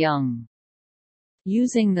was young.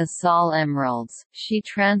 Using the Sol Emeralds, she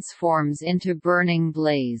transforms into Burning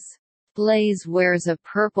Blaze. Blaze wears a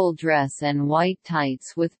purple dress and white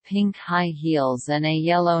tights with pink high heels and a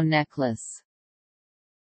yellow necklace.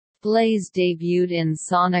 Blaze debuted in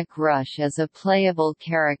Sonic Rush as a playable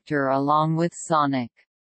character along with Sonic.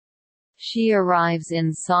 She arrives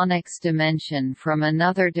in Sonic's dimension from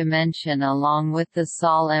another dimension along with the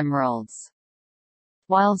Sol Emeralds.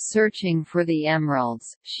 While searching for the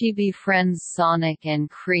emeralds, she befriends Sonic and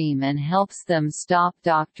Cream and helps them stop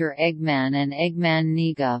Doctor Eggman and Eggman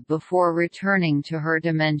Nega before returning to her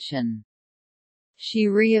dimension. She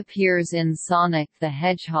reappears in Sonic the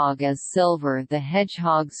Hedgehog as Silver the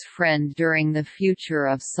Hedgehog's friend during the future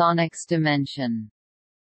of Sonic's dimension.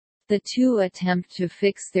 The two attempt to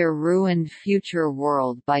fix their ruined future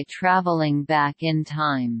world by traveling back in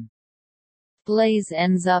time. Blaze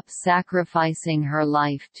ends up sacrificing her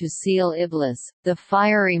life to seal Iblis, the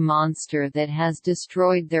fiery monster that has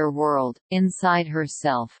destroyed their world, inside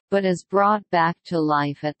herself, but is brought back to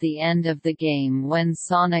life at the end of the game when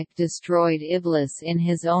Sonic destroyed Iblis in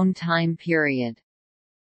his own time period.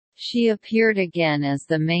 She appeared again as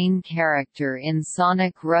the main character in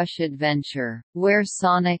Sonic Rush Adventure, where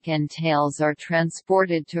Sonic and Tails are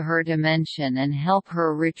transported to her dimension and help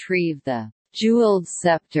her retrieve the Jeweled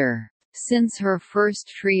Scepter. Since her first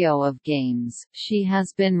trio of games, she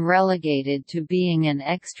has been relegated to being an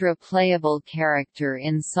extra playable character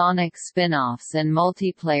in Sonic spin-offs and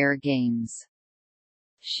multiplayer games.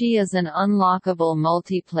 She is an unlockable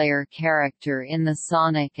multiplayer character in the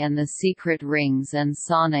Sonic and the Secret Rings and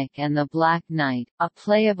Sonic and the Black Knight, a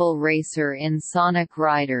playable racer in Sonic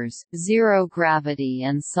Riders, Zero Gravity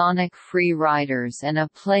and Sonic Free Riders, and a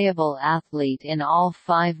playable athlete in all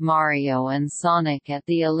 5 Mario and Sonic at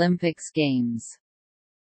the Olympics Games.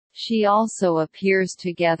 She also appears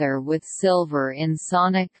together with Silver in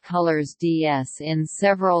Sonic Colors DS in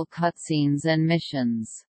several cutscenes and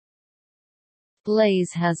missions.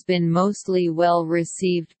 Blaze has been mostly well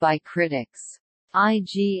received by critics.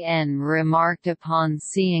 IGN remarked upon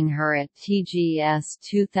seeing her at TGS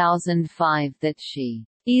 2005 that she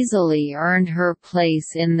easily earned her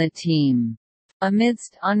place in the team.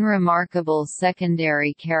 Amidst unremarkable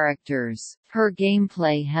secondary characters, her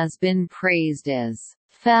gameplay has been praised as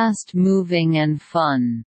fast-moving and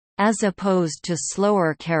fun, as opposed to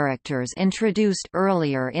slower characters introduced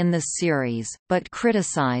earlier in the series, but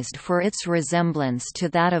criticized for its resemblance to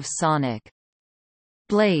that of Sonic.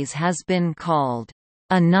 Blaze has been called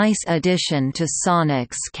a nice addition to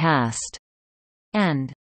Sonic's cast,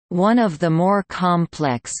 and one of the more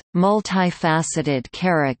complex, multifaceted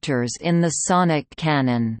characters in the Sonic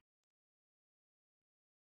canon.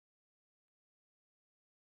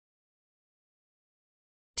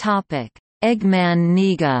 Eggman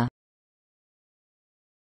Nega.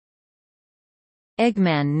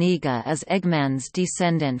 Eggman Nega is Eggman's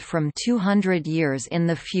descendant from 200 years in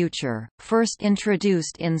the future, first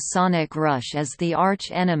introduced in Sonic Rush as the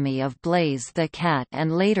arch-enemy of Blaze the Cat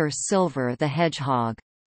and later Silver the Hedgehog.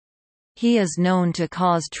 He is known to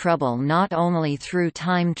cause trouble not only through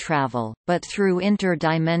time travel, but through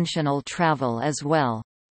interdimensional travel as well.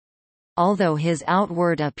 Although his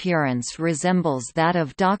outward appearance resembles that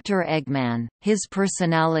of Dr. Eggman, his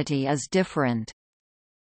personality is different.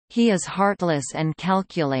 He is heartless and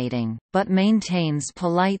calculating, but maintains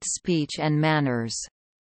polite speech and manners.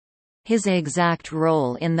 His exact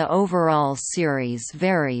role in the overall series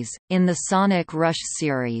varies. In the Sonic Rush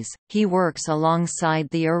series, he works alongside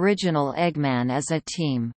the original Eggman as a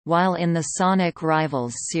team, while in the Sonic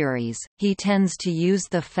Rivals series, he tends to use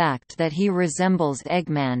the fact that he resembles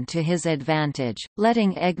Eggman to his advantage,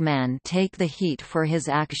 letting Eggman take the heat for his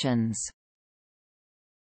actions.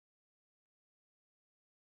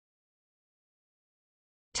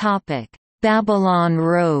 Topic: Babylon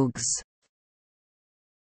Rogues.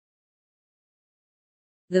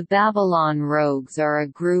 The Babylon Rogues are a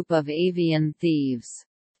group of avian thieves.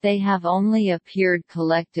 They have only appeared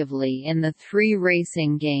collectively in the three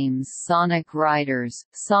racing games Sonic Riders,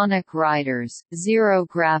 Zero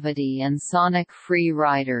Gravity and Sonic Free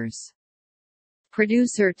Riders.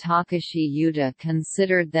 Producer Takashi Yuta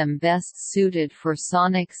considered them best suited for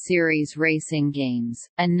Sonic series racing games,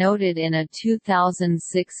 and noted in a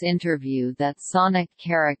 2006 interview that Sonic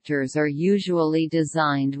characters are usually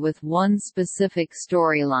designed with one specific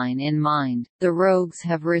storyline in mind. The Rogues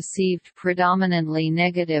have received predominantly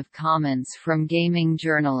negative comments from gaming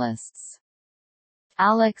journalists.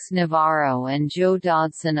 Alex Navarro and Joe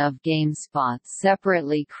Dodson of GameSpot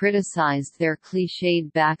separately criticized their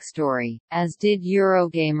cliched backstory, as did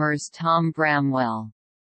Eurogamer's Tom Bramwell.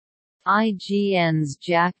 IGN's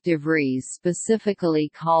Jack DeVries specifically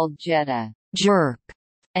called Jet a jerk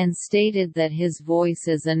and stated that his voice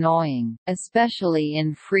is annoying, especially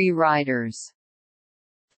in Free Riders.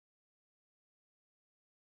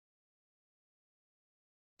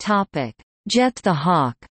 Jet the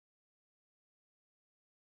Hawk.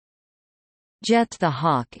 Jet the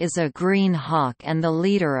Hawk is a green hawk and the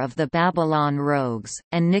leader of the Babylon Rogues,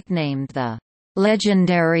 and nicknamed the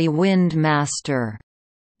Legendary Wind Master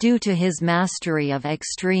due to his mastery of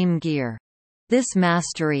extreme gear. This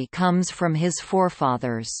mastery comes from his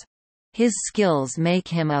forefathers. His skills make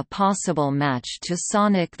him a possible match to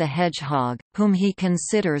Sonic the Hedgehog, whom he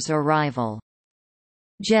considers a rival.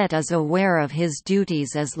 Jet is aware of his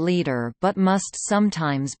duties as leader but must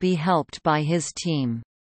sometimes be helped by his team.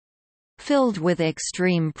 Filled with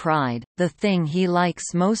extreme pride, the thing he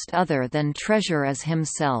likes most other than treasure is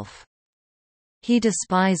himself. He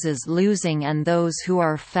despises losing and those who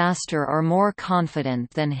are faster or more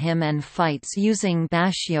confident than him and fights using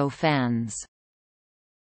Basho fans.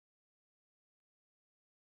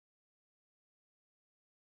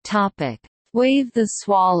 Wave the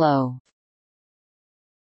Swallow.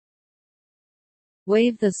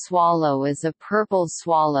 Wave the Swallow is a purple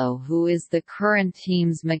swallow who is the current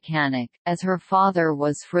team's mechanic, as her father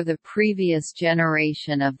was for the previous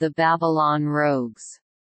generation of the Babylon Rogues.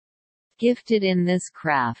 Gifted in this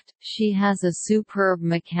craft, she has a superb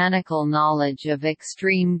mechanical knowledge of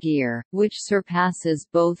extreme gear, which surpasses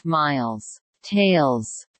both Miles,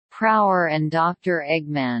 Tails, Prower and Doctor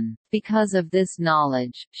Eggman. Because of this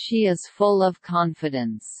knowledge, she is full of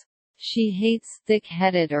confidence. She hates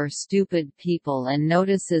thick-headed or stupid people and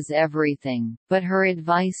notices everything, but her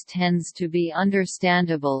advice tends to be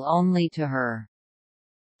understandable only to her.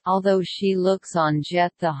 Although she looks on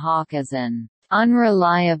Jet the Hawk as an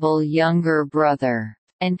unreliable younger brother,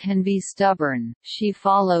 and can be stubborn, she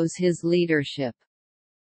follows his leadership.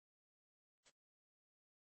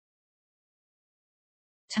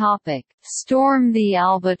 Storm the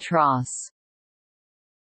Albatross.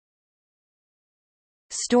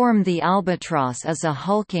 Storm the Albatross is a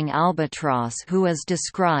hulking albatross who is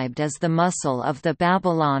described as the muscle of the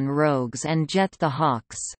Babylon Rogues and Jet the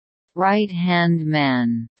Hawk's right-hand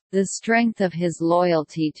man. The strength of his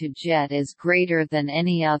loyalty to Jet is greater than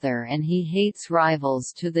any other and he hates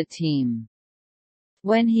rivals to the team.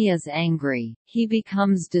 When he is angry, he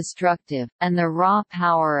becomes destructive, and the raw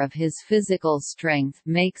power of his physical strength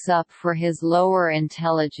makes up for his lower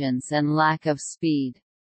intelligence and lack of speed.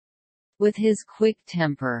 With his quick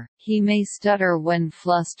temper, he may stutter when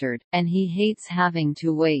flustered, and he hates having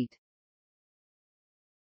to wait.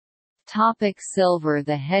 Silver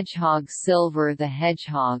the Hedgehog. Silver the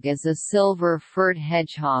Hedgehog is a silver-furred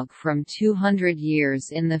hedgehog from 200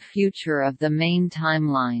 years in the future of the main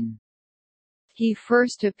timeline. He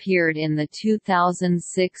first appeared in the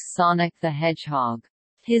 2006 Sonic the Hedgehog.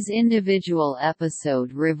 His individual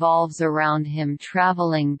episode revolves around him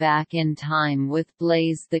traveling back in time with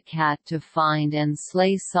Blaze the cat to find and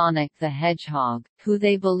slay Sonic the Hedgehog, who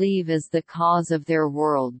they believe is the cause of their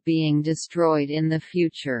world being destroyed in the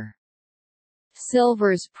future.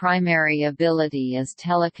 Silver's primary ability is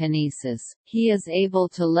telekinesis. He is able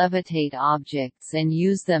to levitate objects and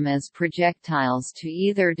use them as projectiles to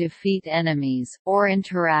either defeat enemies, or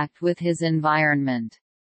interact with his environment.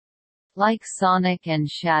 Like Sonic and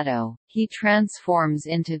Shadow, he transforms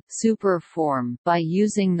into super form by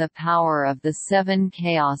using the power of the 7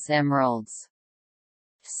 Chaos Emeralds.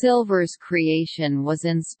 Silver's creation was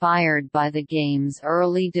inspired by the game's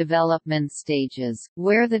early development stages,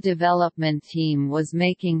 where the development team was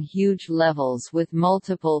making huge levels with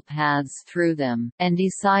multiple paths through them, and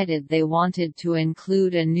decided they wanted to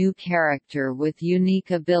include a new character with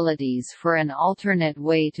unique abilities for an alternate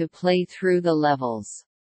way to play through the levels.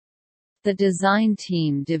 The design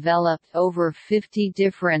team developed over 50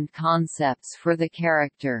 different concepts for the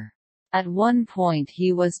character. At one point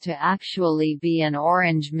he was to actually be an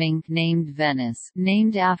orange mink named Venice,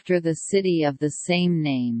 named after the city of the same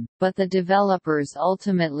name, but the developers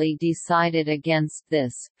ultimately decided against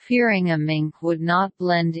this, fearing a mink would not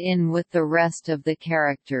blend in with the rest of the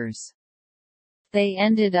characters. They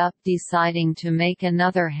ended up deciding to make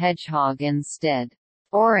another hedgehog instead.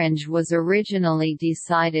 Orange was originally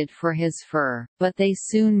decided for his fur, but they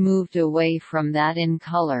soon moved away from that in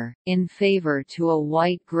color, in favor to a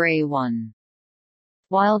white-gray one.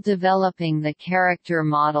 While developing the character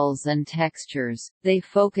models and textures, they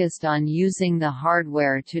focused on using the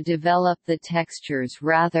hardware to develop the textures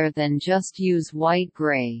rather than just use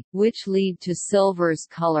white-gray, which lead to Silver's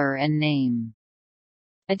color and name.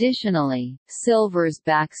 Additionally, Silver's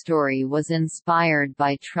backstory was inspired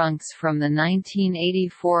by Trunks from the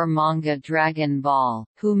 1984 manga Dragon Ball,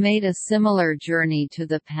 who made a similar journey to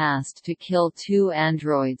the past to kill 2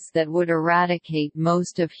 androids that would eradicate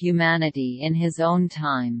most of humanity in his own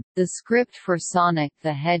time. The script for Sonic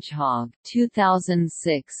the Hedgehog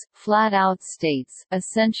 2006 flat out states,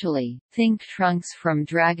 essentially, think Trunks from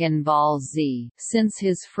Dragon Ball Z, since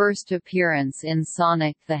his first appearance in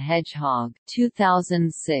Sonic the Hedgehog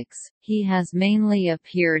 2006. He has mainly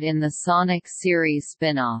appeared in the Sonic series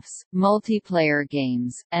spin-offs, multiplayer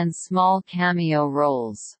games, and small cameo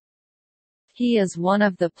roles. He is one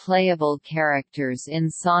of the playable characters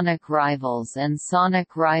in Sonic Rivals and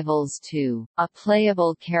Sonic Rivals 2, a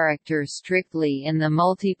playable character strictly in the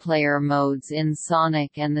multiplayer modes in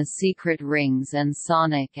Sonic and the Secret Rings and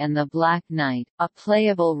Sonic and the Black Knight, a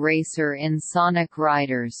playable racer in Sonic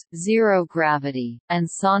Riders, Zero Gravity, and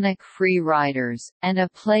Sonic Free Riders, and a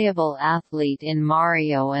playable athlete in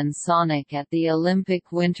Mario and Sonic at the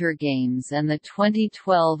Olympic Winter Games and the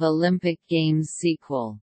 2012 Olympic Games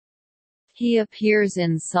sequel. He appears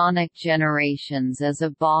in Sonic Generations as a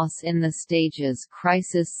boss in the stages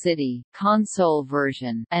Crisis City console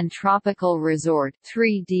version and Tropical Resort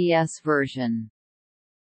 3DS version.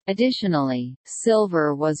 Additionally,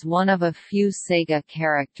 Silver was one of a few Sega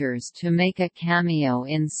characters to make a cameo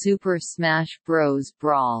in Super Smash Bros.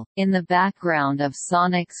 Brawl, in the background of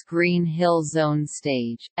Sonic's Green Hill Zone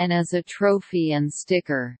stage, and as a trophy and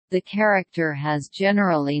sticker. The character has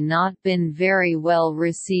generally not been very well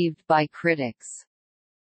received by critics.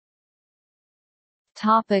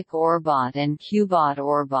 Orbot and Cubot.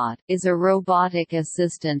 Orbot is a robotic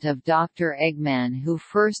assistant of Doctor Eggman who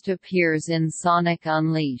first appears in Sonic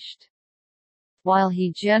Unleashed. While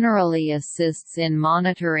he generally assists in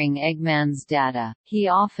monitoring Eggman's data, he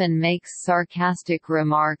often makes sarcastic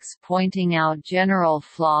remarks pointing out general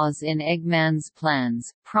flaws in Eggman's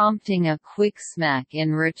plans, prompting a quick smack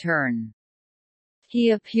in return.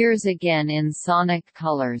 He appears again in Sonic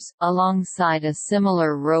Colors, alongside a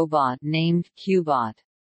similar robot named Cubot.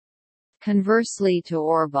 Conversely to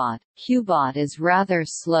Orbot, Cubot is rather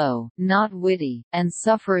slow, not witty, and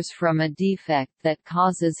suffers from a defect that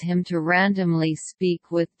causes him to randomly speak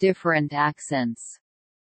with different accents.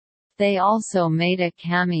 They also made a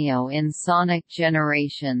cameo in Sonic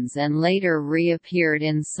Generations and later reappeared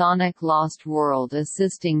in Sonic Lost World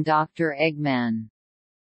assisting Dr. Eggman.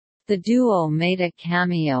 The duo made a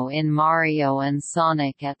cameo in Mario and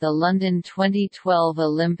Sonic at the London 2012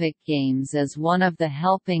 Olympic Games as one of the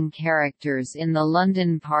helping characters in the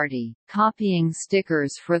London party, copying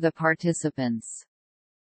stickers for the participants.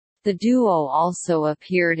 The duo also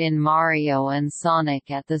appeared in Mario and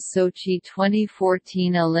Sonic at the Sochi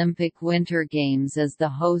 2014 Olympic Winter Games as the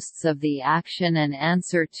hosts of the Action and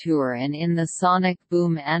Answer Tour and in the Sonic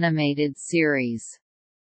Boom animated series.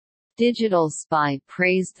 Digital Spy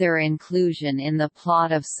praised their inclusion in the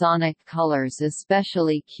plot of Sonic Colors,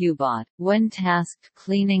 especially Cubot, when tasked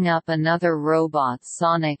cleaning up another robot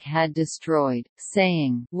Sonic had destroyed,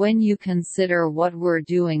 saying, "When you consider what we're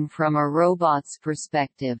doing from a robot's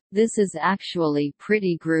perspective, this is actually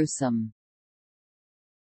pretty gruesome."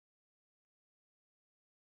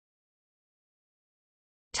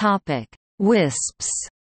 Wisps.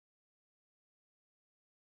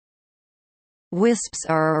 Wisps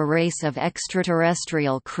are a race of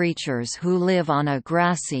extraterrestrial creatures who live on a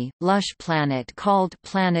grassy, lush planet called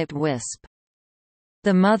Planet Wisp.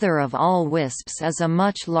 The mother of all wisps is a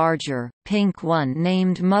much larger, pink one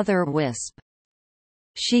named Mother Wisp.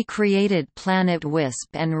 She created Planet Wisp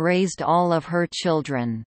and raised all of her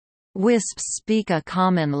children. Wisps speak a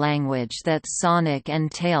common language that Sonic and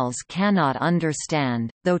Tails cannot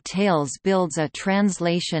understand, though Tails builds a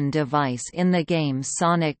translation device in the game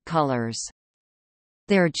Sonic Colors.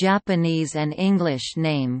 Their Japanese and English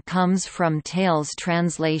name comes from Tails'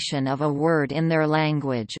 translation of a word in their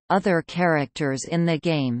language. Other characters in the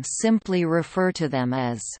game simply refer to them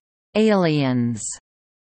as aliens.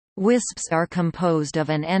 Wisps are composed of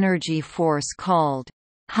an energy force called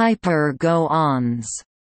hyper-go-ons,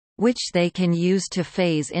 which they can use to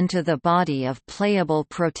phase into the body of playable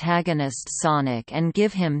protagonist Sonic and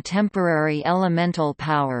give him temporary elemental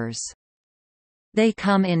powers. They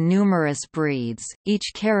come in numerous breeds,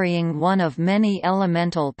 each carrying one of many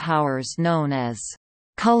elemental powers known as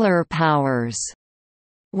color powers.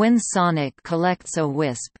 When Sonic collects a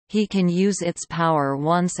wisp, he can use its power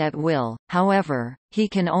once at will, however, he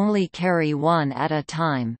can only carry one at a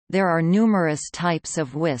time. There are numerous types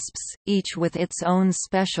of wisps, each with its own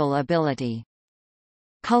special ability.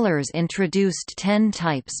 Colors introduced 10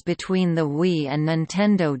 types between the Wii and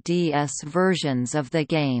Nintendo DS versions of the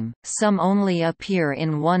game, some only appear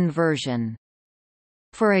in one version.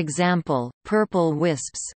 For example, purple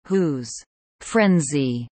wisps, whose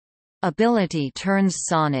frenzy ability turns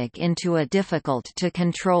Sonic into a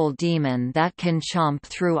difficult-to-control demon that can chomp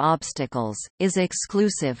through obstacles, is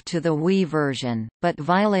exclusive to the Wii version, but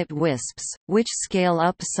violet wisps, which scale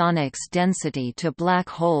up Sonic's density to black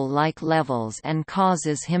hole-like levels and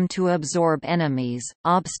causes him to absorb enemies,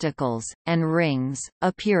 obstacles, and rings,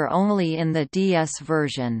 appear only in the DS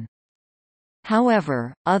version.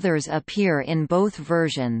 However, others appear in both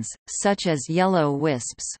versions, such as yellow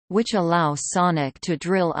wisps, which allow Sonic to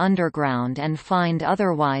drill underground and find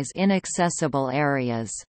otherwise inaccessible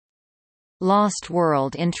areas. Lost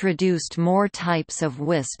World introduced more types of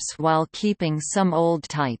wisps while keeping some old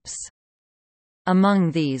types.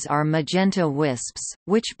 Among these are magenta wisps,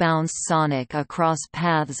 which bounce Sonic across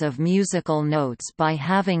paths of musical notes by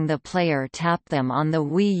having the player tap them on the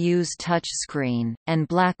Wii U's touchscreen, and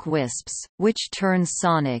black wisps, which turn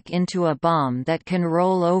Sonic into a bomb that can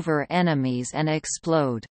roll over enemies and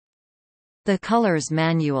explode. The Colors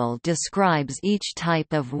Manual describes each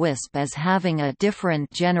type of wisp as having a different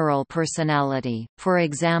general personality, for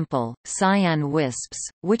example, cyan wisps,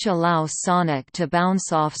 which allow Sonic to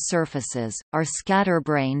bounce off surfaces, are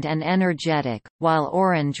scatterbrained and energetic, while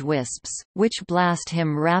orange wisps, which blast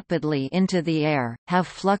him rapidly into the air, have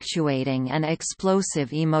fluctuating and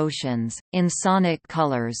explosive emotions. In Sonic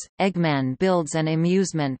Colors, Eggman builds an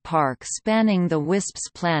amusement park spanning the Wisps'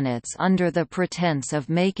 planets under the pretense of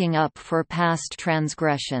making up for past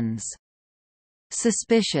transgressions.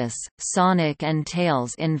 Suspicious, Sonic and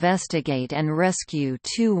Tails investigate and rescue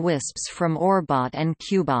two wisps from Orbot and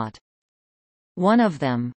Cubot. One of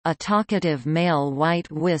them, a talkative male white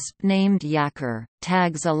wisp named Yacker,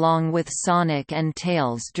 tags along with Sonic and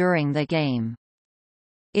Tails during the game.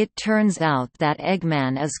 It turns out that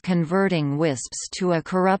Eggman is converting wisps to a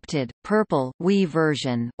corrupted, purple Wii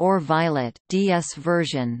version or violet DS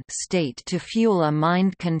version state to fuel a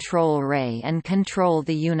mind control ray and control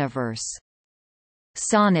the universe.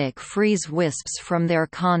 Sonic frees wisps from their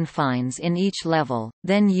confines in each level,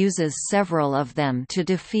 then uses several of them to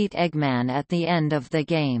defeat Eggman at the end of the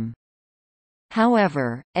game.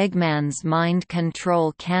 However, Eggman's mind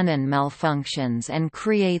control cannon malfunctions and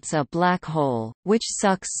creates a black hole, which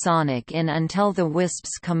sucks Sonic in until the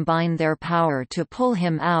Wisps combine their power to pull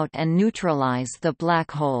him out and neutralize the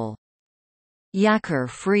black hole. Yacker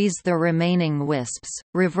frees the remaining Wisps,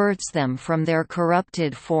 reverts them from their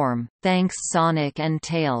corrupted form, thanks Sonic and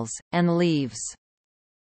Tails, and leaves.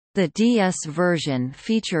 The DS version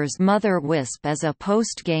features Mother Wisp as a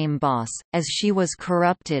post-game boss, as she was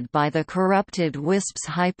corrupted by the corrupted Wisps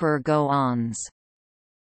Hyper-Go-Ons.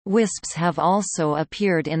 Wisps have also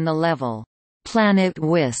appeared in the level, Planet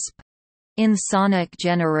Wisp, in Sonic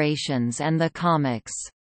Generations and the comics.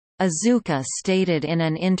 Iizuka stated in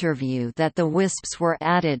an interview that the Wisps were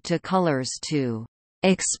added to colors to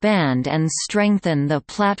expand and strengthen the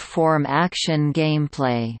platform action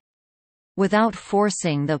gameplay, without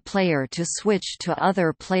forcing the player to switch to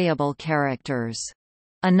other playable characters.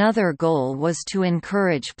 Another goal was to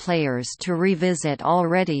encourage players to revisit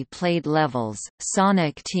already played levels.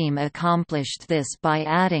 Sonic Team accomplished this by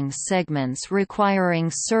adding segments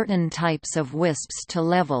requiring certain types of Wisps to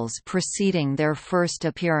levels preceding their first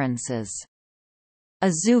appearances.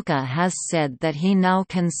 Iizuka has said that he now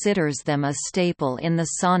considers them a staple in the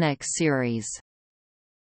Sonic series.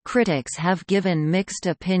 Critics have given mixed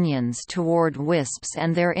opinions toward Wisps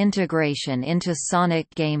and their integration into Sonic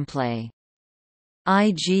gameplay.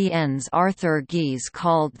 IGN's Arthur Gies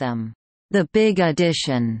called them, "the big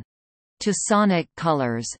addition" to Sonic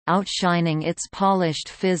Colors, outshining its polished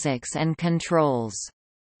physics and controls.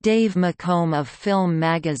 Dave McComb of film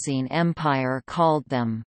magazine Empire called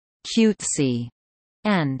them, "cutesy"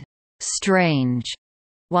 and "strange",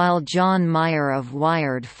 while John Meyer of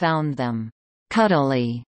Wired found them,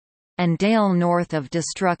 "cuddly", and Dale North of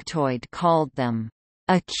Destructoid called them,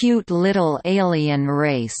 "a cute little alien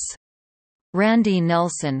race". Randy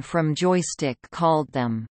Nelson from Joystick called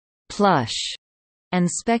them, "plush",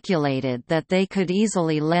 and speculated that they could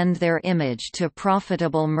easily lend their image to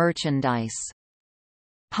profitable merchandise.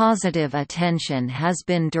 Positive attention has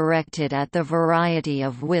been directed at the variety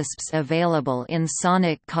of Wisps available in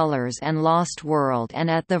Sonic Colors and Lost World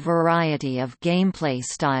and at the variety of gameplay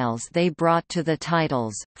styles they brought to the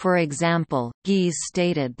titles. For example, Gies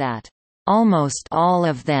stated that almost all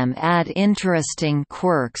of them add interesting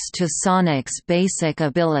quirks to Sonic's basic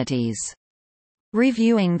abilities.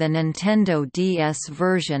 Reviewing the Nintendo DS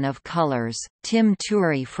version of Colors, Tim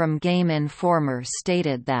Turi from Game Informer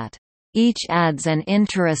stated that, "each adds an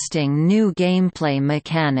interesting new gameplay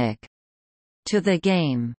mechanic" to the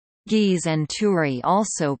game. Gies and Turi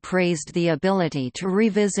also praised the ability to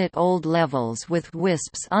revisit old levels with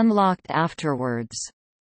Wisps unlocked afterwards.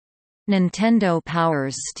 Nintendo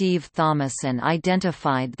Power's Steve Thomason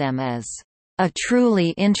identified them as a truly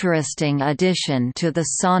interesting addition to the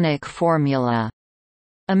Sonic formula,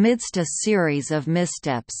 amidst a series of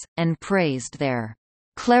missteps, and praised their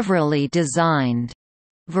cleverly designed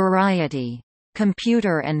variety.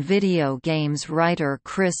 Computer and video games writer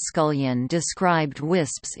Chris Scullion described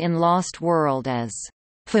Wisps in Lost World as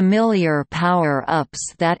familiar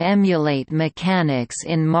power-ups that emulate mechanics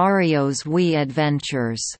in Mario's Wii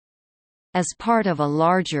Adventures, as part of a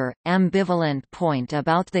larger, ambivalent point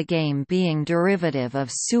about the game being derivative of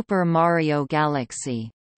Super Mario Galaxy.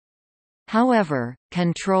 However,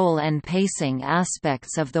 control and pacing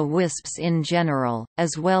aspects of the Wisps in general,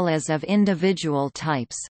 as well as of individual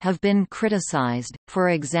types, have been criticized.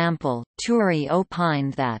 For example, Turi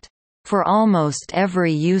opined that, "for almost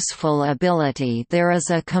every useful ability there is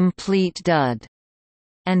a complete dud,"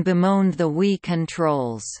 and bemoaned the Wii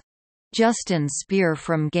controls. Justin Speer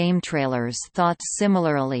from GameTrailers thought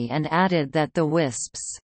similarly and added that the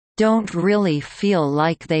Wisps don't really feel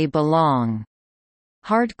like they belong.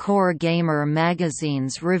 Hardcore Gamer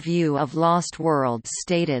magazine's review of Lost World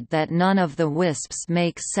stated that none of the Wisps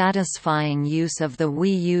make satisfying use of the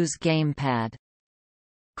Wii U's gamepad.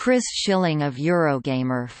 Chris Schilling of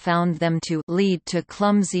Eurogamer found them to lead to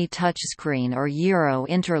clumsy touchscreen or Euro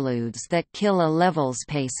interludes that kill a level's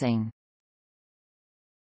pacing.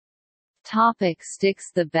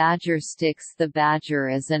 Styx the Badger. Styx the Badger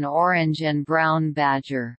is an orange and brown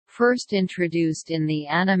badger, first introduced in the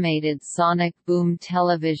animated Sonic Boom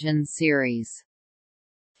television series.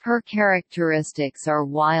 Her characteristics are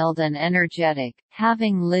wild and energetic,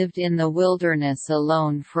 having lived in the wilderness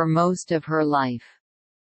alone for most of her life.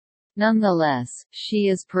 Nonetheless, she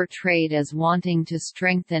is portrayed as wanting to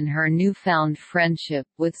strengthen her newfound friendship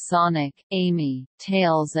with Sonic, Amy,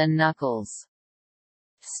 Tails and Knuckles.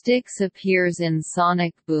 Styx appears in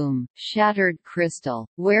Sonic Boom: Shattered Crystal,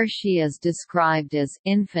 where she is described as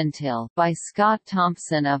infantile by Scott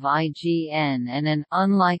Thompson of IGN and an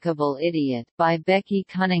unlikable idiot by Becky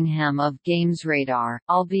Cunningham of GamesRadar,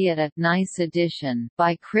 albeit a nice addition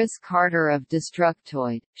by Chris Carter of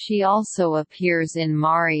Destructoid. She also appears in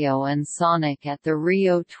Mario and Sonic at the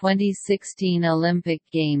Rio 2016 Olympic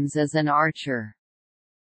Games as an archer.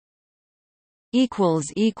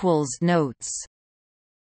 Notes